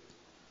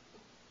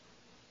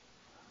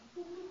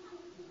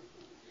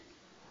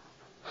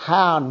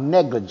 How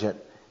negligent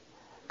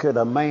could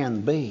a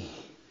man be?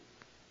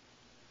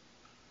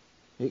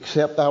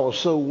 Except I was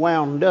so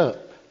wound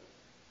up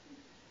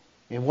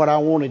in what I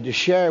wanted to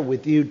share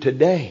with you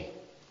today.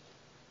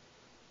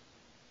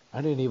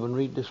 I didn't even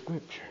read the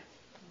Scripture.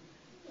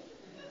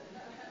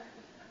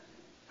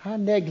 How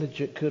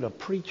negligent could a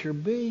preacher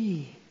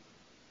be?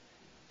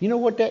 You know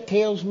what that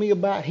tells me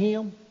about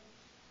him?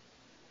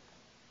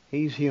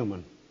 He's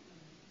human.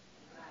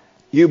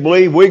 You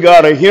believe we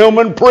got a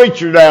human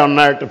preacher down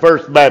there at the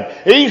First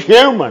Baptist? He's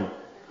human.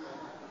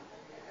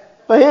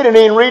 But he didn't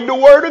even read the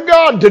Word of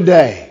God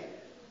today.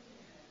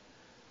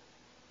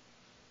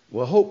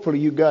 Well, hopefully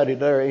you got it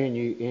there in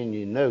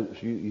your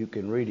notes. You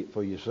can read it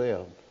for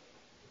yourself.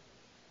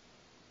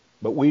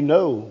 But we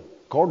know,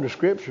 according to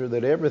Scripture,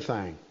 that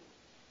everything,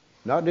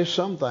 not just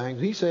some things,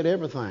 He said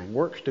everything,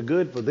 works to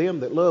good for them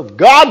that love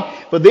God,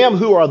 for them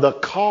who are the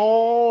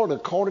called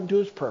according to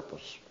His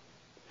purpose.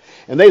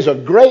 And there's a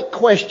great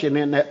question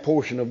in that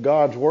portion of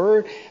God's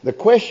Word. The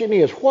question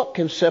is, what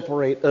can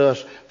separate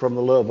us from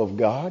the love of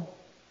God?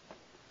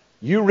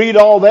 You read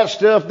all that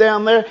stuff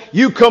down there,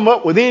 you come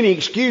up with any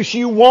excuse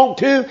you want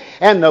to,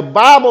 and the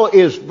Bible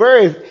is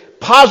very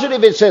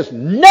positive. It says,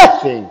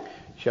 nothing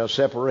shall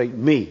separate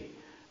me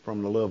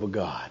from the love of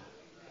God.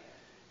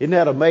 Isn't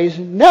that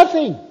amazing?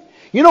 Nothing.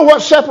 You know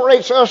what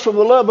separates us from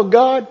the love of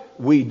God?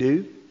 We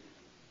do.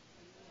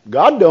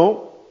 God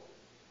don't.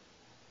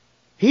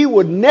 He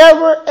would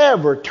never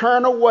ever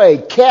turn away,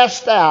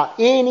 cast out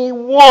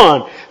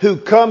anyone who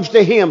comes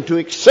to Him to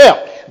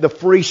accept the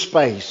free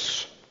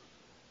space.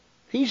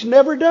 He's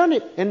never done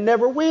it and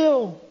never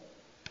will.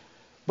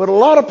 But a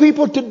lot of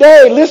people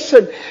today,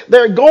 listen,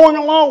 they're going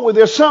along with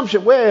the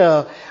assumption,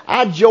 well,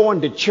 I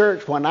joined the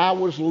church when I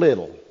was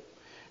little.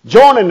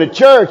 Joining the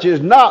church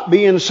is not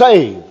being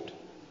saved.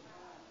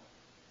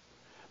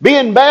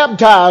 Being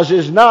baptized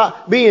is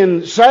not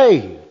being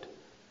saved.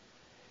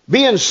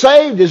 Being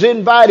saved is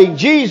inviting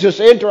Jesus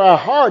into our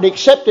heart,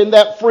 accepting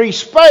that free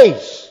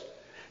space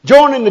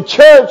Joining the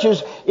church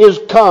is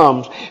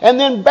comes. And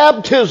then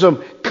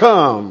baptism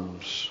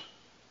comes.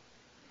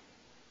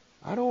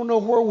 I don't know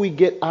where we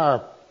get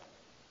our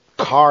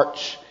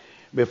carts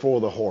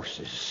before the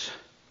horses.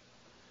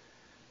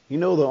 You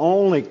know, the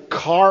only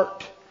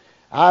cart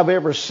I've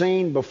ever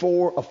seen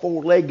before a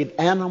four-legged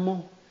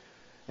animal,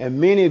 and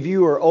many of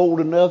you are old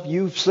enough,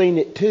 you've seen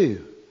it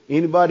too.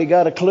 Anybody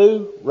got a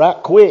clue? Right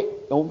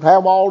quick. Don't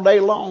have all day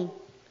long.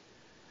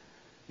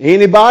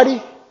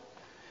 Anybody?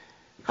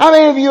 How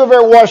many of you have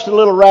ever watched the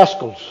Little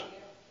Rascals?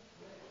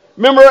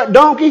 Remember that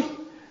donkey?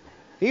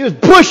 He was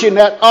pushing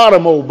that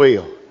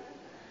automobile.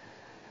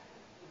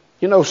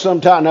 You know,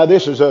 sometimes, now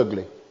this is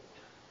ugly.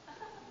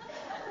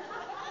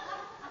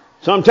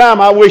 Sometimes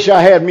I wish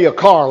I had me a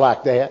car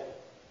like that,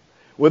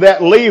 with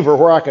that lever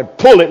where I could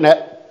pull it and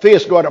that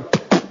fist go to.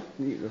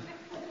 You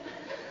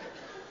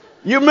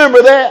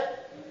remember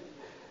that?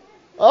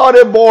 Oh,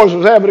 them boys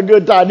was having a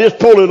good time. Just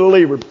pulling the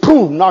lever,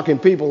 boom, knocking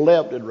people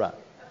left and right.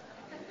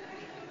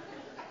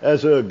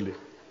 That's ugly.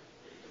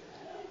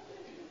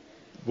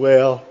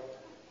 Well,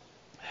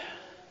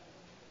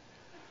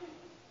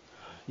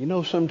 you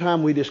know,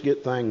 sometimes we just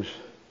get things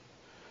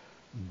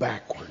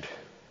backward.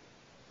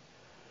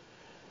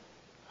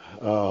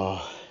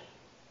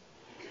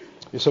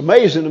 It's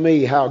amazing to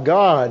me how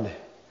God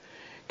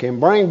can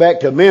bring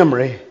back to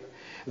memory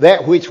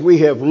that which we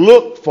have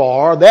looked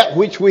for, that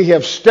which we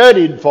have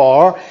studied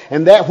for,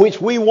 and that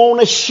which we want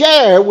to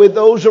share with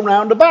those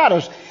around about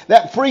us.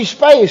 That free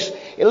space,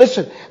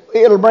 listen,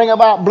 it'll bring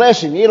about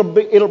blessing.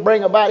 It'll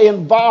bring about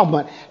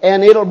involvement.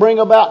 And it'll bring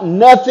about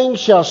nothing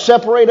shall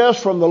separate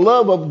us from the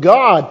love of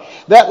God.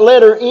 That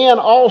letter N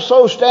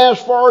also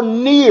stands for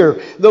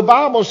near. The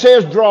Bible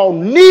says draw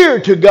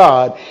near to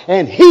God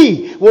and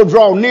He will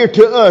draw near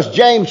to us.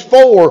 James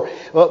 4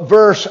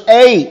 verse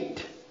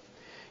 8.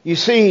 You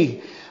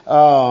see,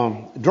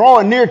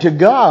 drawing near to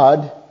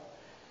God,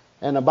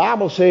 and the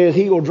Bible says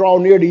He will draw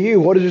near to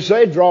you. What does it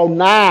say? Draw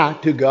nigh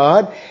to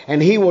God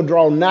and He will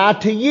draw nigh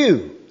to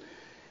you.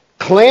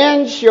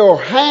 Cleanse your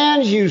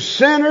hands, you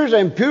sinners,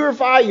 and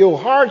purify your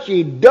hearts,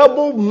 ye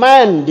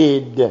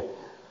double-minded.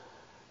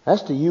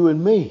 That's to you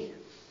and me.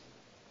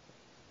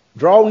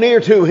 Draw near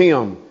to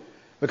Him,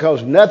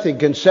 because nothing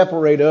can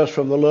separate us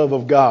from the love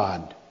of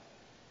God.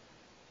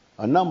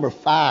 Number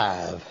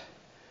 5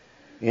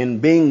 in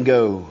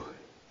bingo.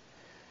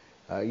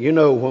 You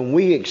know, when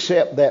we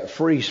accept that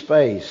free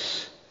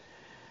space,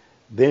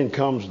 then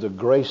comes the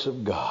grace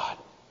of God.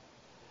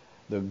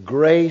 The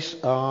grace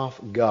of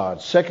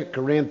God. 2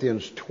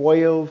 Corinthians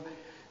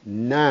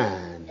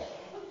 12:9.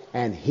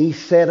 And He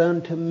said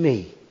unto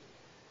me,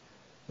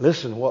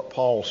 listen to what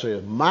Paul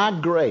says, my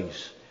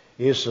grace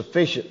is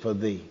sufficient for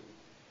thee.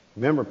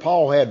 Remember,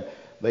 Paul had,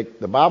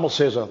 the Bible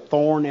says, a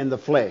thorn in the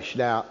flesh.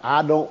 Now,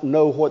 I don't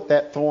know what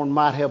that thorn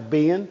might have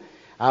been.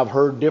 I've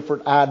heard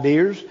different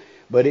ideas.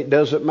 But it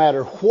doesn't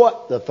matter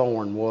what the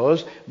thorn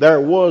was. There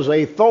was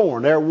a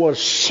thorn. There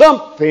was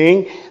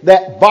something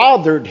that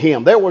bothered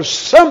him. There was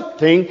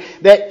something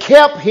that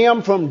kept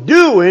him from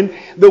doing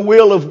the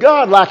will of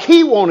God like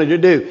he wanted to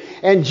do.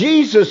 And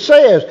Jesus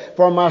says,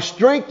 for my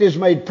strength is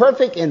made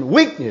perfect in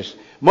weakness.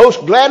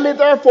 Most gladly,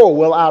 therefore,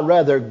 will I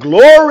rather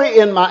glory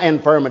in my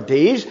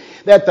infirmities,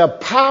 that the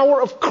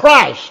power of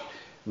Christ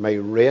may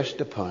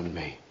rest upon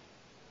me.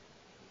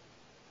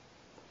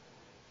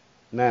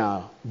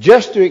 Now,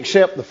 just to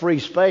accept the free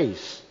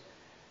space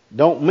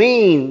don't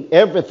mean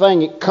everything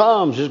that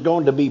comes is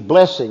going to be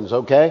blessings,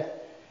 okay?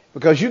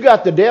 Because you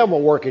got the devil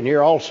working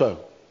here also.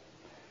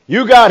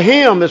 You got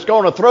him that's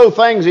going to throw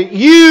things at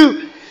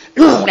you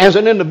as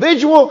an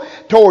individual,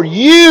 toward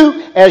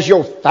you as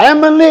your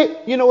family.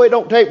 You know, it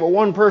don't take but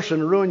one person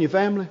to ruin your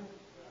family.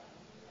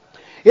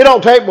 It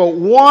don't take but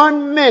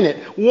 1 minute,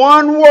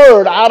 one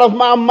word out of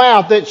my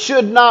mouth that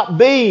should not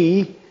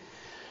be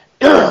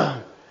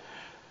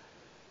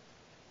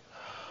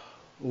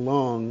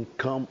long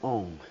come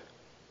on.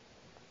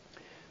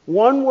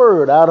 One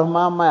word out of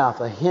my mouth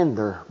will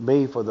hinder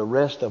me for the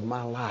rest of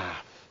my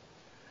life.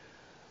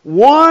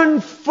 One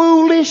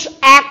foolish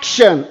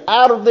action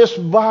out of this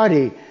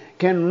body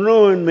can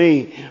ruin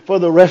me for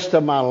the rest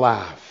of my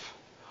life.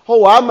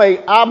 Oh,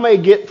 I may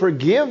get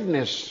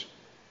forgiveness.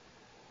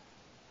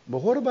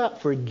 But what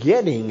about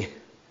forgetting?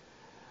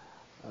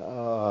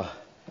 You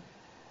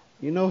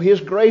know, His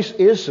grace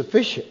is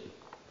sufficient.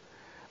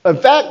 In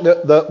fact,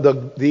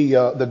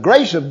 the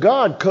grace of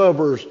God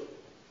covers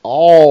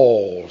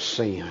all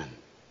sin.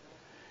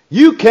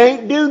 You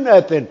can't do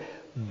nothing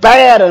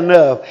bad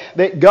enough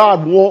that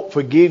God won't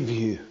forgive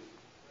you.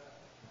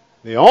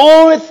 The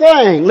only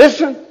thing,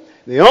 listen,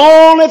 the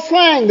only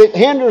thing that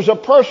hinders a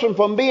person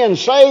from being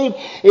saved,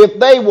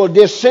 if they will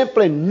just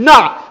simply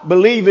not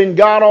believe in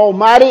God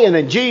Almighty and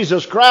in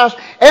Jesus Christ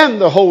and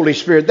the Holy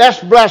Spirit.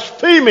 That's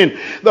blaspheming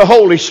the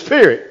Holy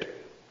Spirit.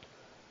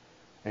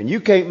 And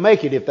you can't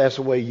make it if that's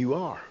the way you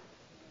are.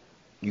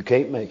 You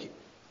can't make it.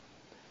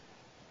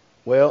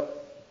 Well,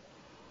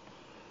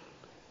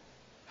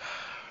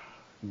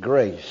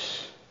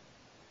 grace.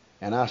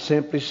 And I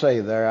simply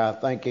say there, I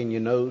think in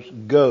your notes,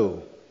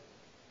 go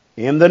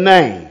in the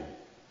name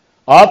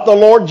of the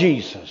Lord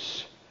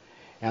Jesus.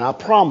 And I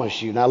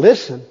promise you, now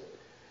listen,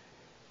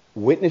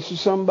 witnessing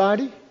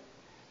somebody,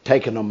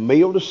 taking a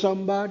meal to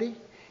somebody,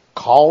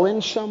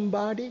 calling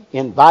somebody,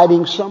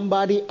 inviting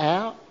somebody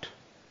out.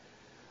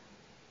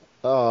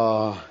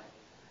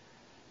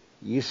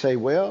 You say,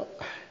 well,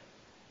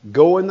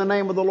 go in the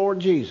name of the Lord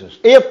Jesus.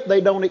 If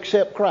they don't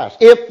accept Christ,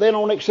 if they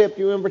don't accept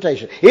your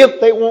invitation, if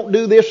they won't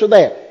do this or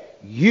that,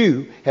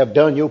 you have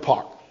done your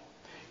part.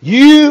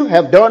 You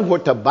have done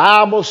what the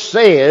Bible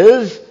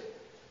says.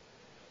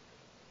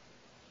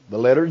 The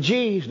letter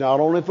G is not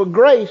only for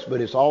grace,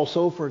 but it's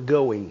also for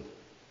going.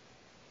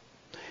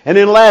 And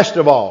then last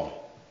of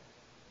all,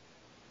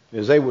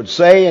 as they would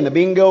say in the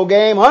bingo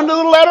game, under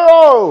the letter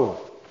O,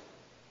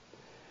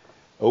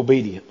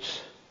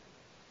 obedience.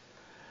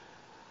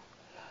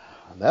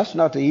 That's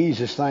not the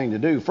easiest thing to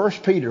do. 1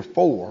 Peter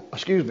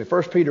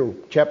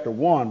chapter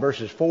 1,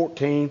 verses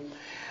 14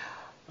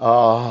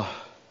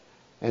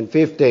 and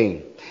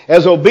 15.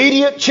 As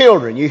obedient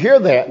children, you hear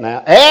that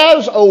now.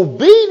 As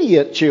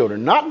obedient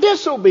children, not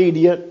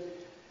disobedient,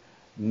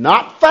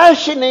 not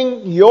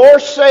fashioning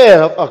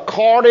yourself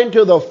according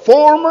to the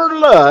former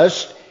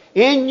lust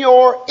in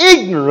your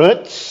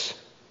ignorance.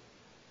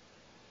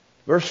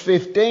 Verse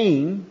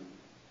 15.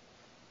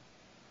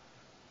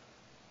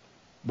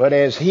 But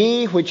as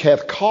he which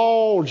hath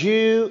called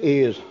you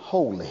is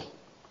holy.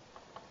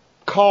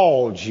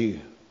 Called you.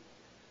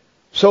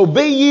 So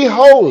be ye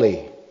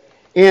holy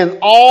in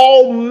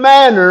all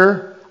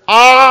manner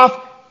of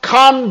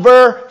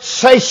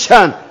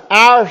conversation.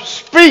 Our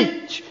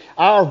speech,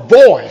 our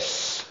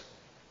voice.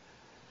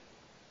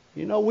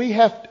 You know, we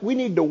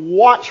need to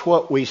watch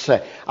what we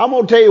say. I'm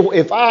going to tell you,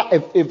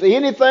 if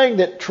anything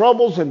that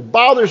troubles and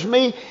bothers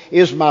me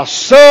is my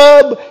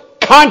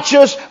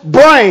subconscious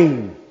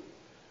brain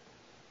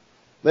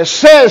that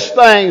says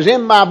things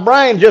in my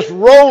brain, just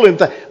rolling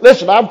things.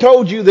 Listen, I've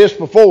told you this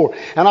before,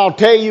 and I'll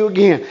tell you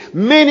again.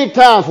 Many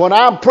times when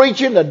I'm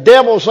preaching, the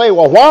devil will say,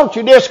 well, why don't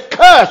you just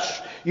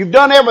cuss? You've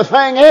done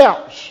everything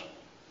else.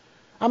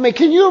 I mean,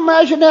 can you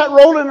imagine that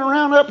rolling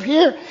around up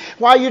here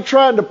while you're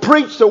trying to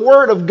preach the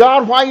Word of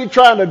God, while you're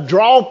trying to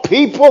draw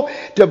people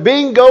to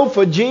bingo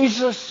for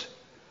Jesus?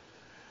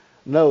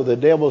 No, the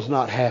devil's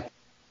not happy.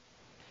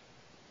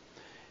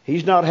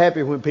 He's not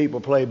happy when people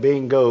play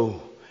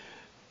bingo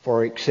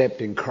for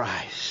accepting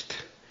Christ.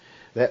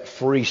 That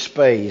free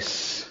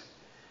space.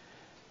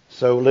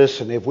 So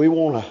listen, if we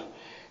want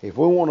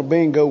to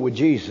bingo with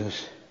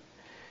Jesus,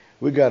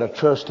 we got to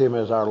trust Him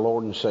as our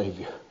Lord and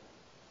Savior.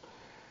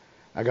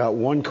 I got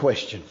one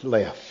question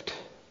left.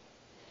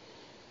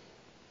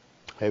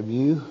 Have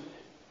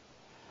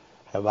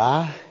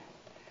I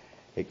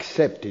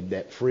accepted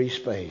that free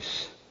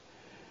space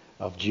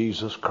of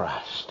Jesus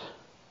Christ?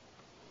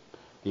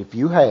 If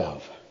you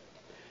have,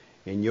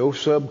 in your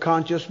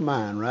subconscious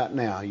mind right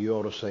now, you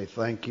ought to say,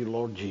 thank you,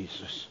 Lord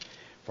Jesus,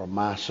 for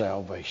my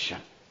salvation.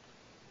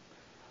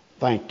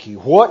 Thank you.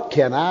 What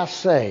can I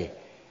say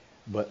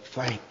but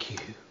thank you?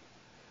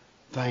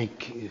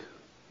 Thank you.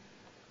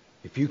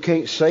 If you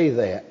can't say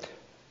that,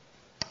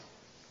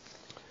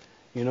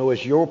 you know,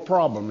 it's your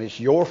problem. It's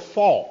your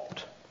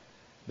fault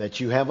that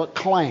you haven't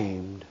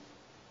claimed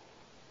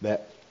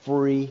that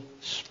free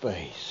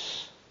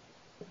space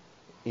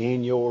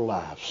in your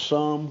life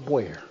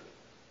somewhere.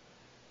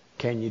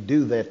 Can you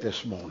do that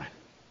this morning?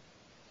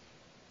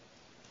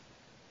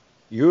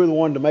 You're the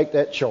one to make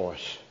that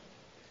choice.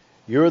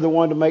 You're the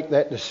one to make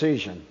that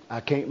decision. I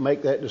can't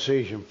make that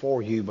decision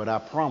for you, but I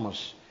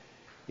promise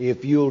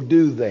if you'll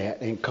do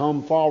that and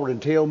come forward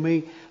and tell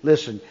me,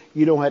 listen,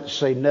 you don't have to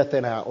say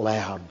nothing out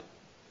loud.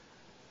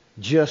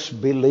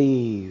 Just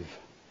believe.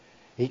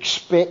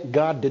 Expect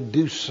God to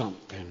do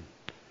something.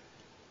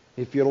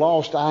 If you're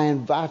lost, I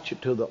invite you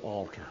to the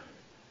altar.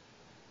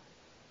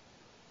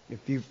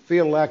 If you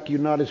feel like you're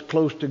not as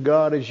close to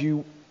God as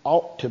you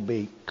ought to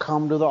be,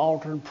 come to the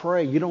altar and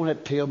pray. You don't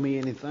have to tell me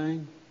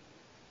anything.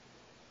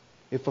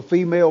 If a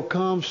female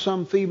comes,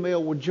 some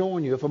female will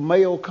join you. If a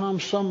male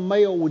comes, some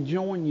male will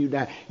join you.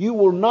 Now, you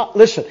will not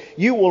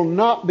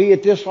be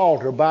at this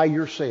altar by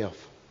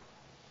yourself.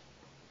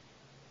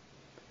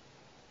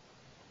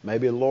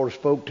 Maybe the Lord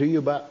spoke to you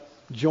about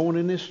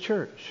joining this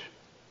church.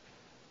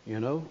 You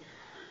know,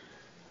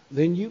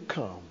 then you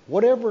come.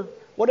 Whatever's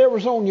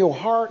on your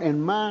heart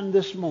and mind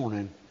this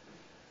morning.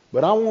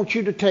 But I want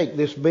you to take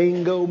this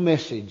bingo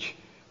message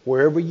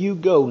wherever you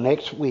go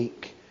next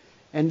week.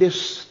 And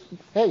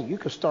you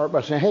can start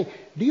by saying, hey,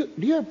 do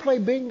you ever play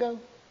bingo?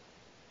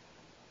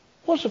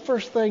 What's the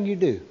first thing you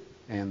do?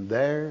 And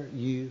there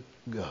you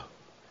go.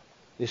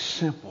 It's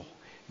simple.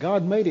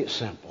 God made it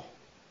simple.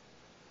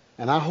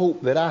 And I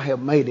hope that I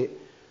have made it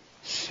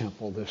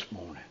simple this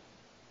morning.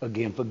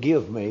 Again,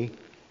 forgive me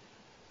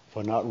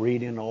for not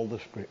reading all the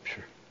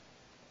Scripture.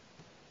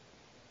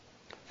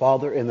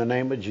 Father, in the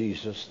name of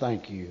Jesus,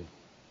 thank you.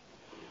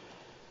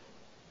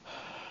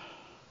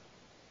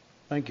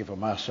 Thank you for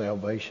my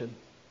salvation.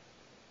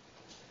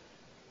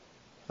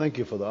 Thank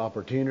you for the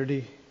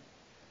opportunity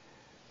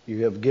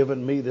you have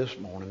given me this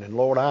morning. And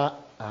Lord, I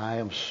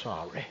am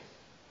sorry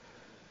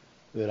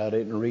that I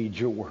didn't read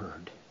your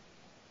word.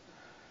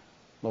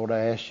 Lord, I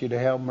ask you to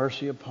have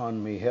mercy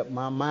upon me. Help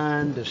my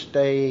mind to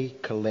stay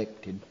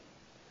collected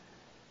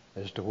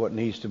as to what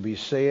needs to be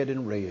said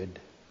and read.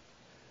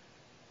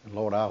 And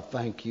Lord, I'll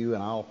thank you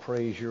and I'll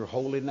praise your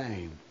holy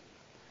name.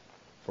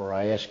 For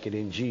I ask it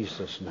in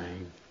Jesus'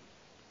 name.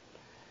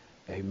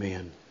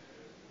 Amen.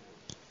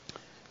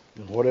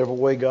 In whatever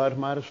way God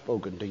might have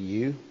spoken to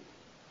you,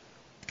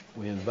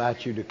 we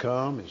invite you to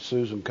come as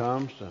Susan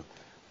comes to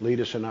lead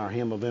us in our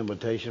hymn of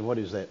invitation. What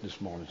is that this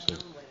morning,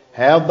 Susan?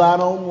 Have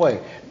thine own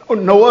way.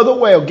 No other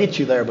way will get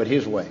you there but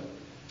his way.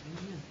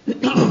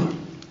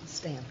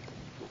 Stand.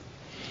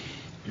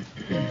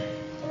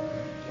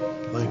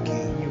 Thank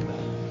you.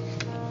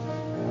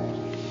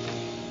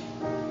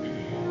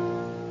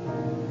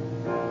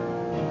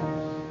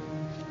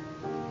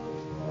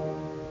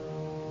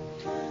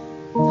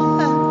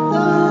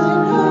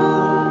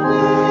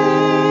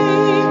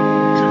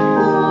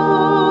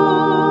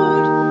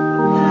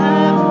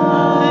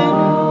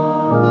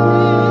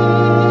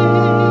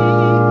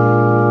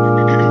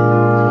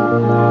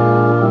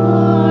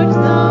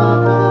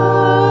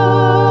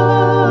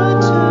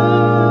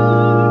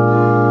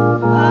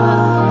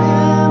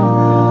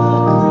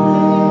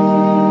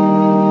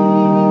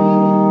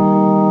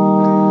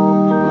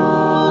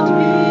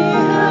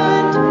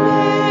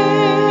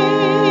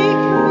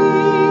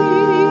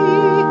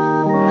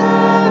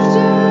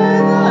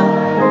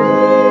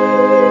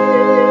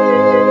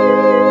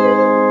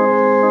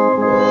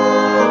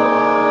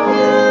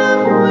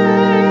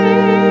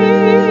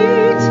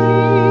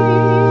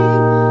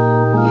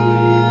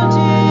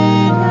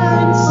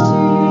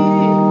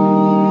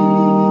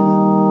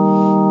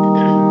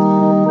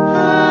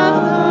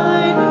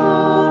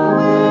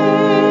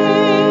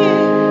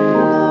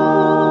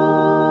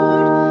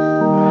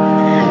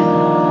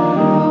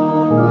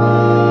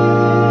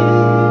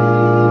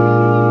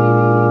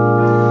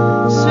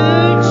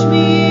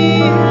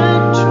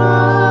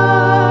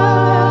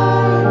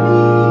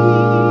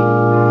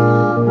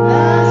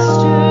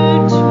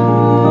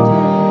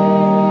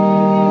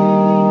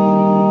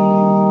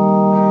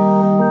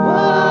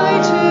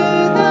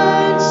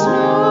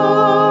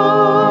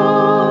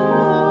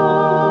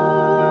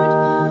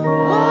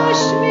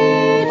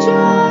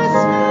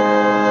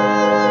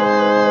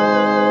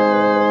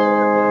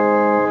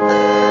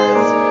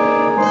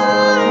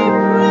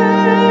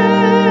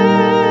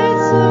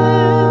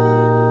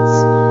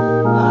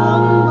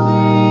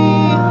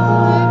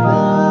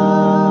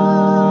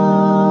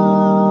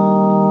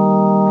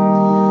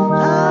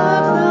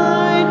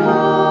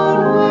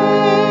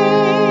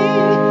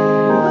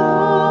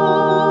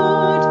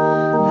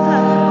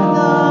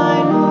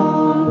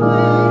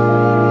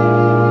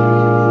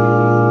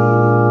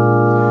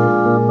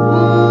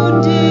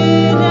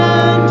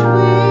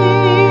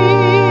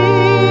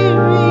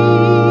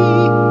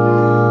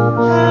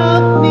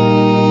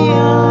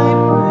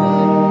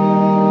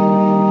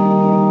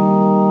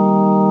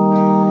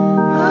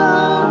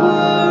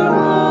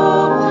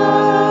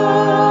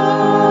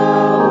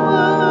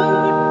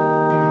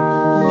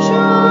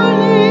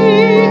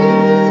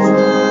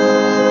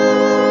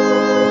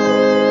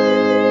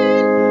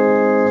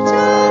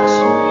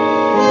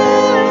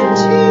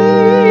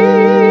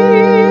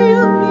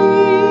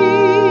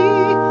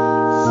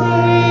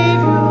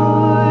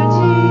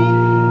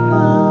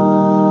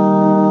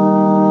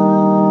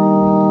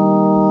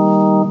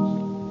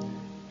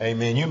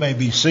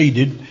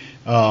 Seated.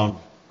 I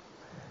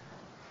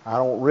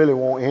don't really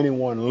want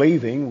anyone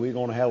leaving. We're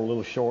going to have a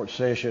little short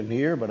session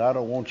here, but I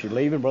don't want you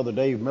leaving. Brother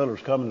Dave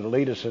Miller's coming to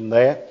lead us in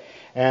that.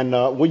 And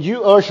would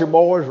you usher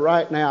boys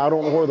right now? I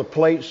don't know where the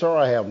plates are.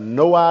 I have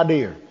no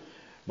idea.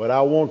 But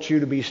I want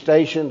you to be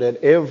stationed at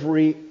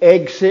every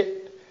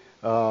exit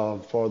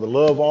for the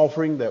love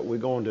offering that we're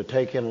going to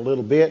take in a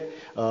little bit.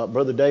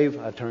 Brother Dave,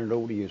 I turn it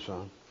over to you,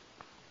 son.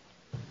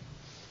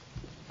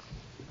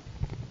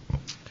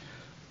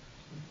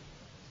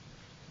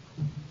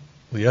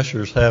 The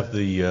ushers have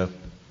the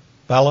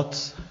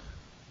ballots.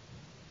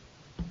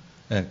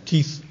 And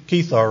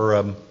Keith,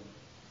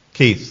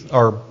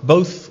 are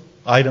both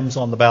items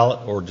on the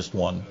ballot or just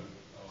one?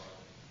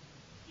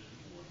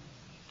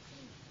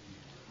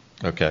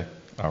 Okay,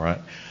 all right.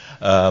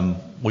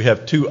 We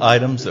have two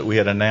items that we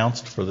had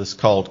announced for this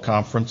called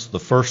conference. The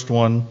first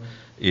one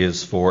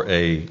is for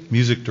a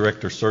music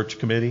director search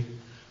committee.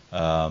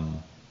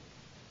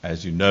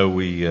 As you know,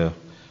 we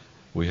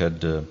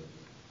had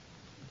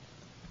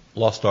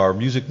lost our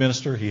music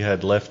minister. He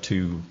had left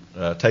to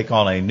take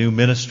on a new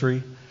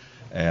ministry,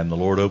 and the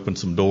Lord opened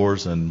some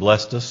doors and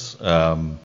blessed us.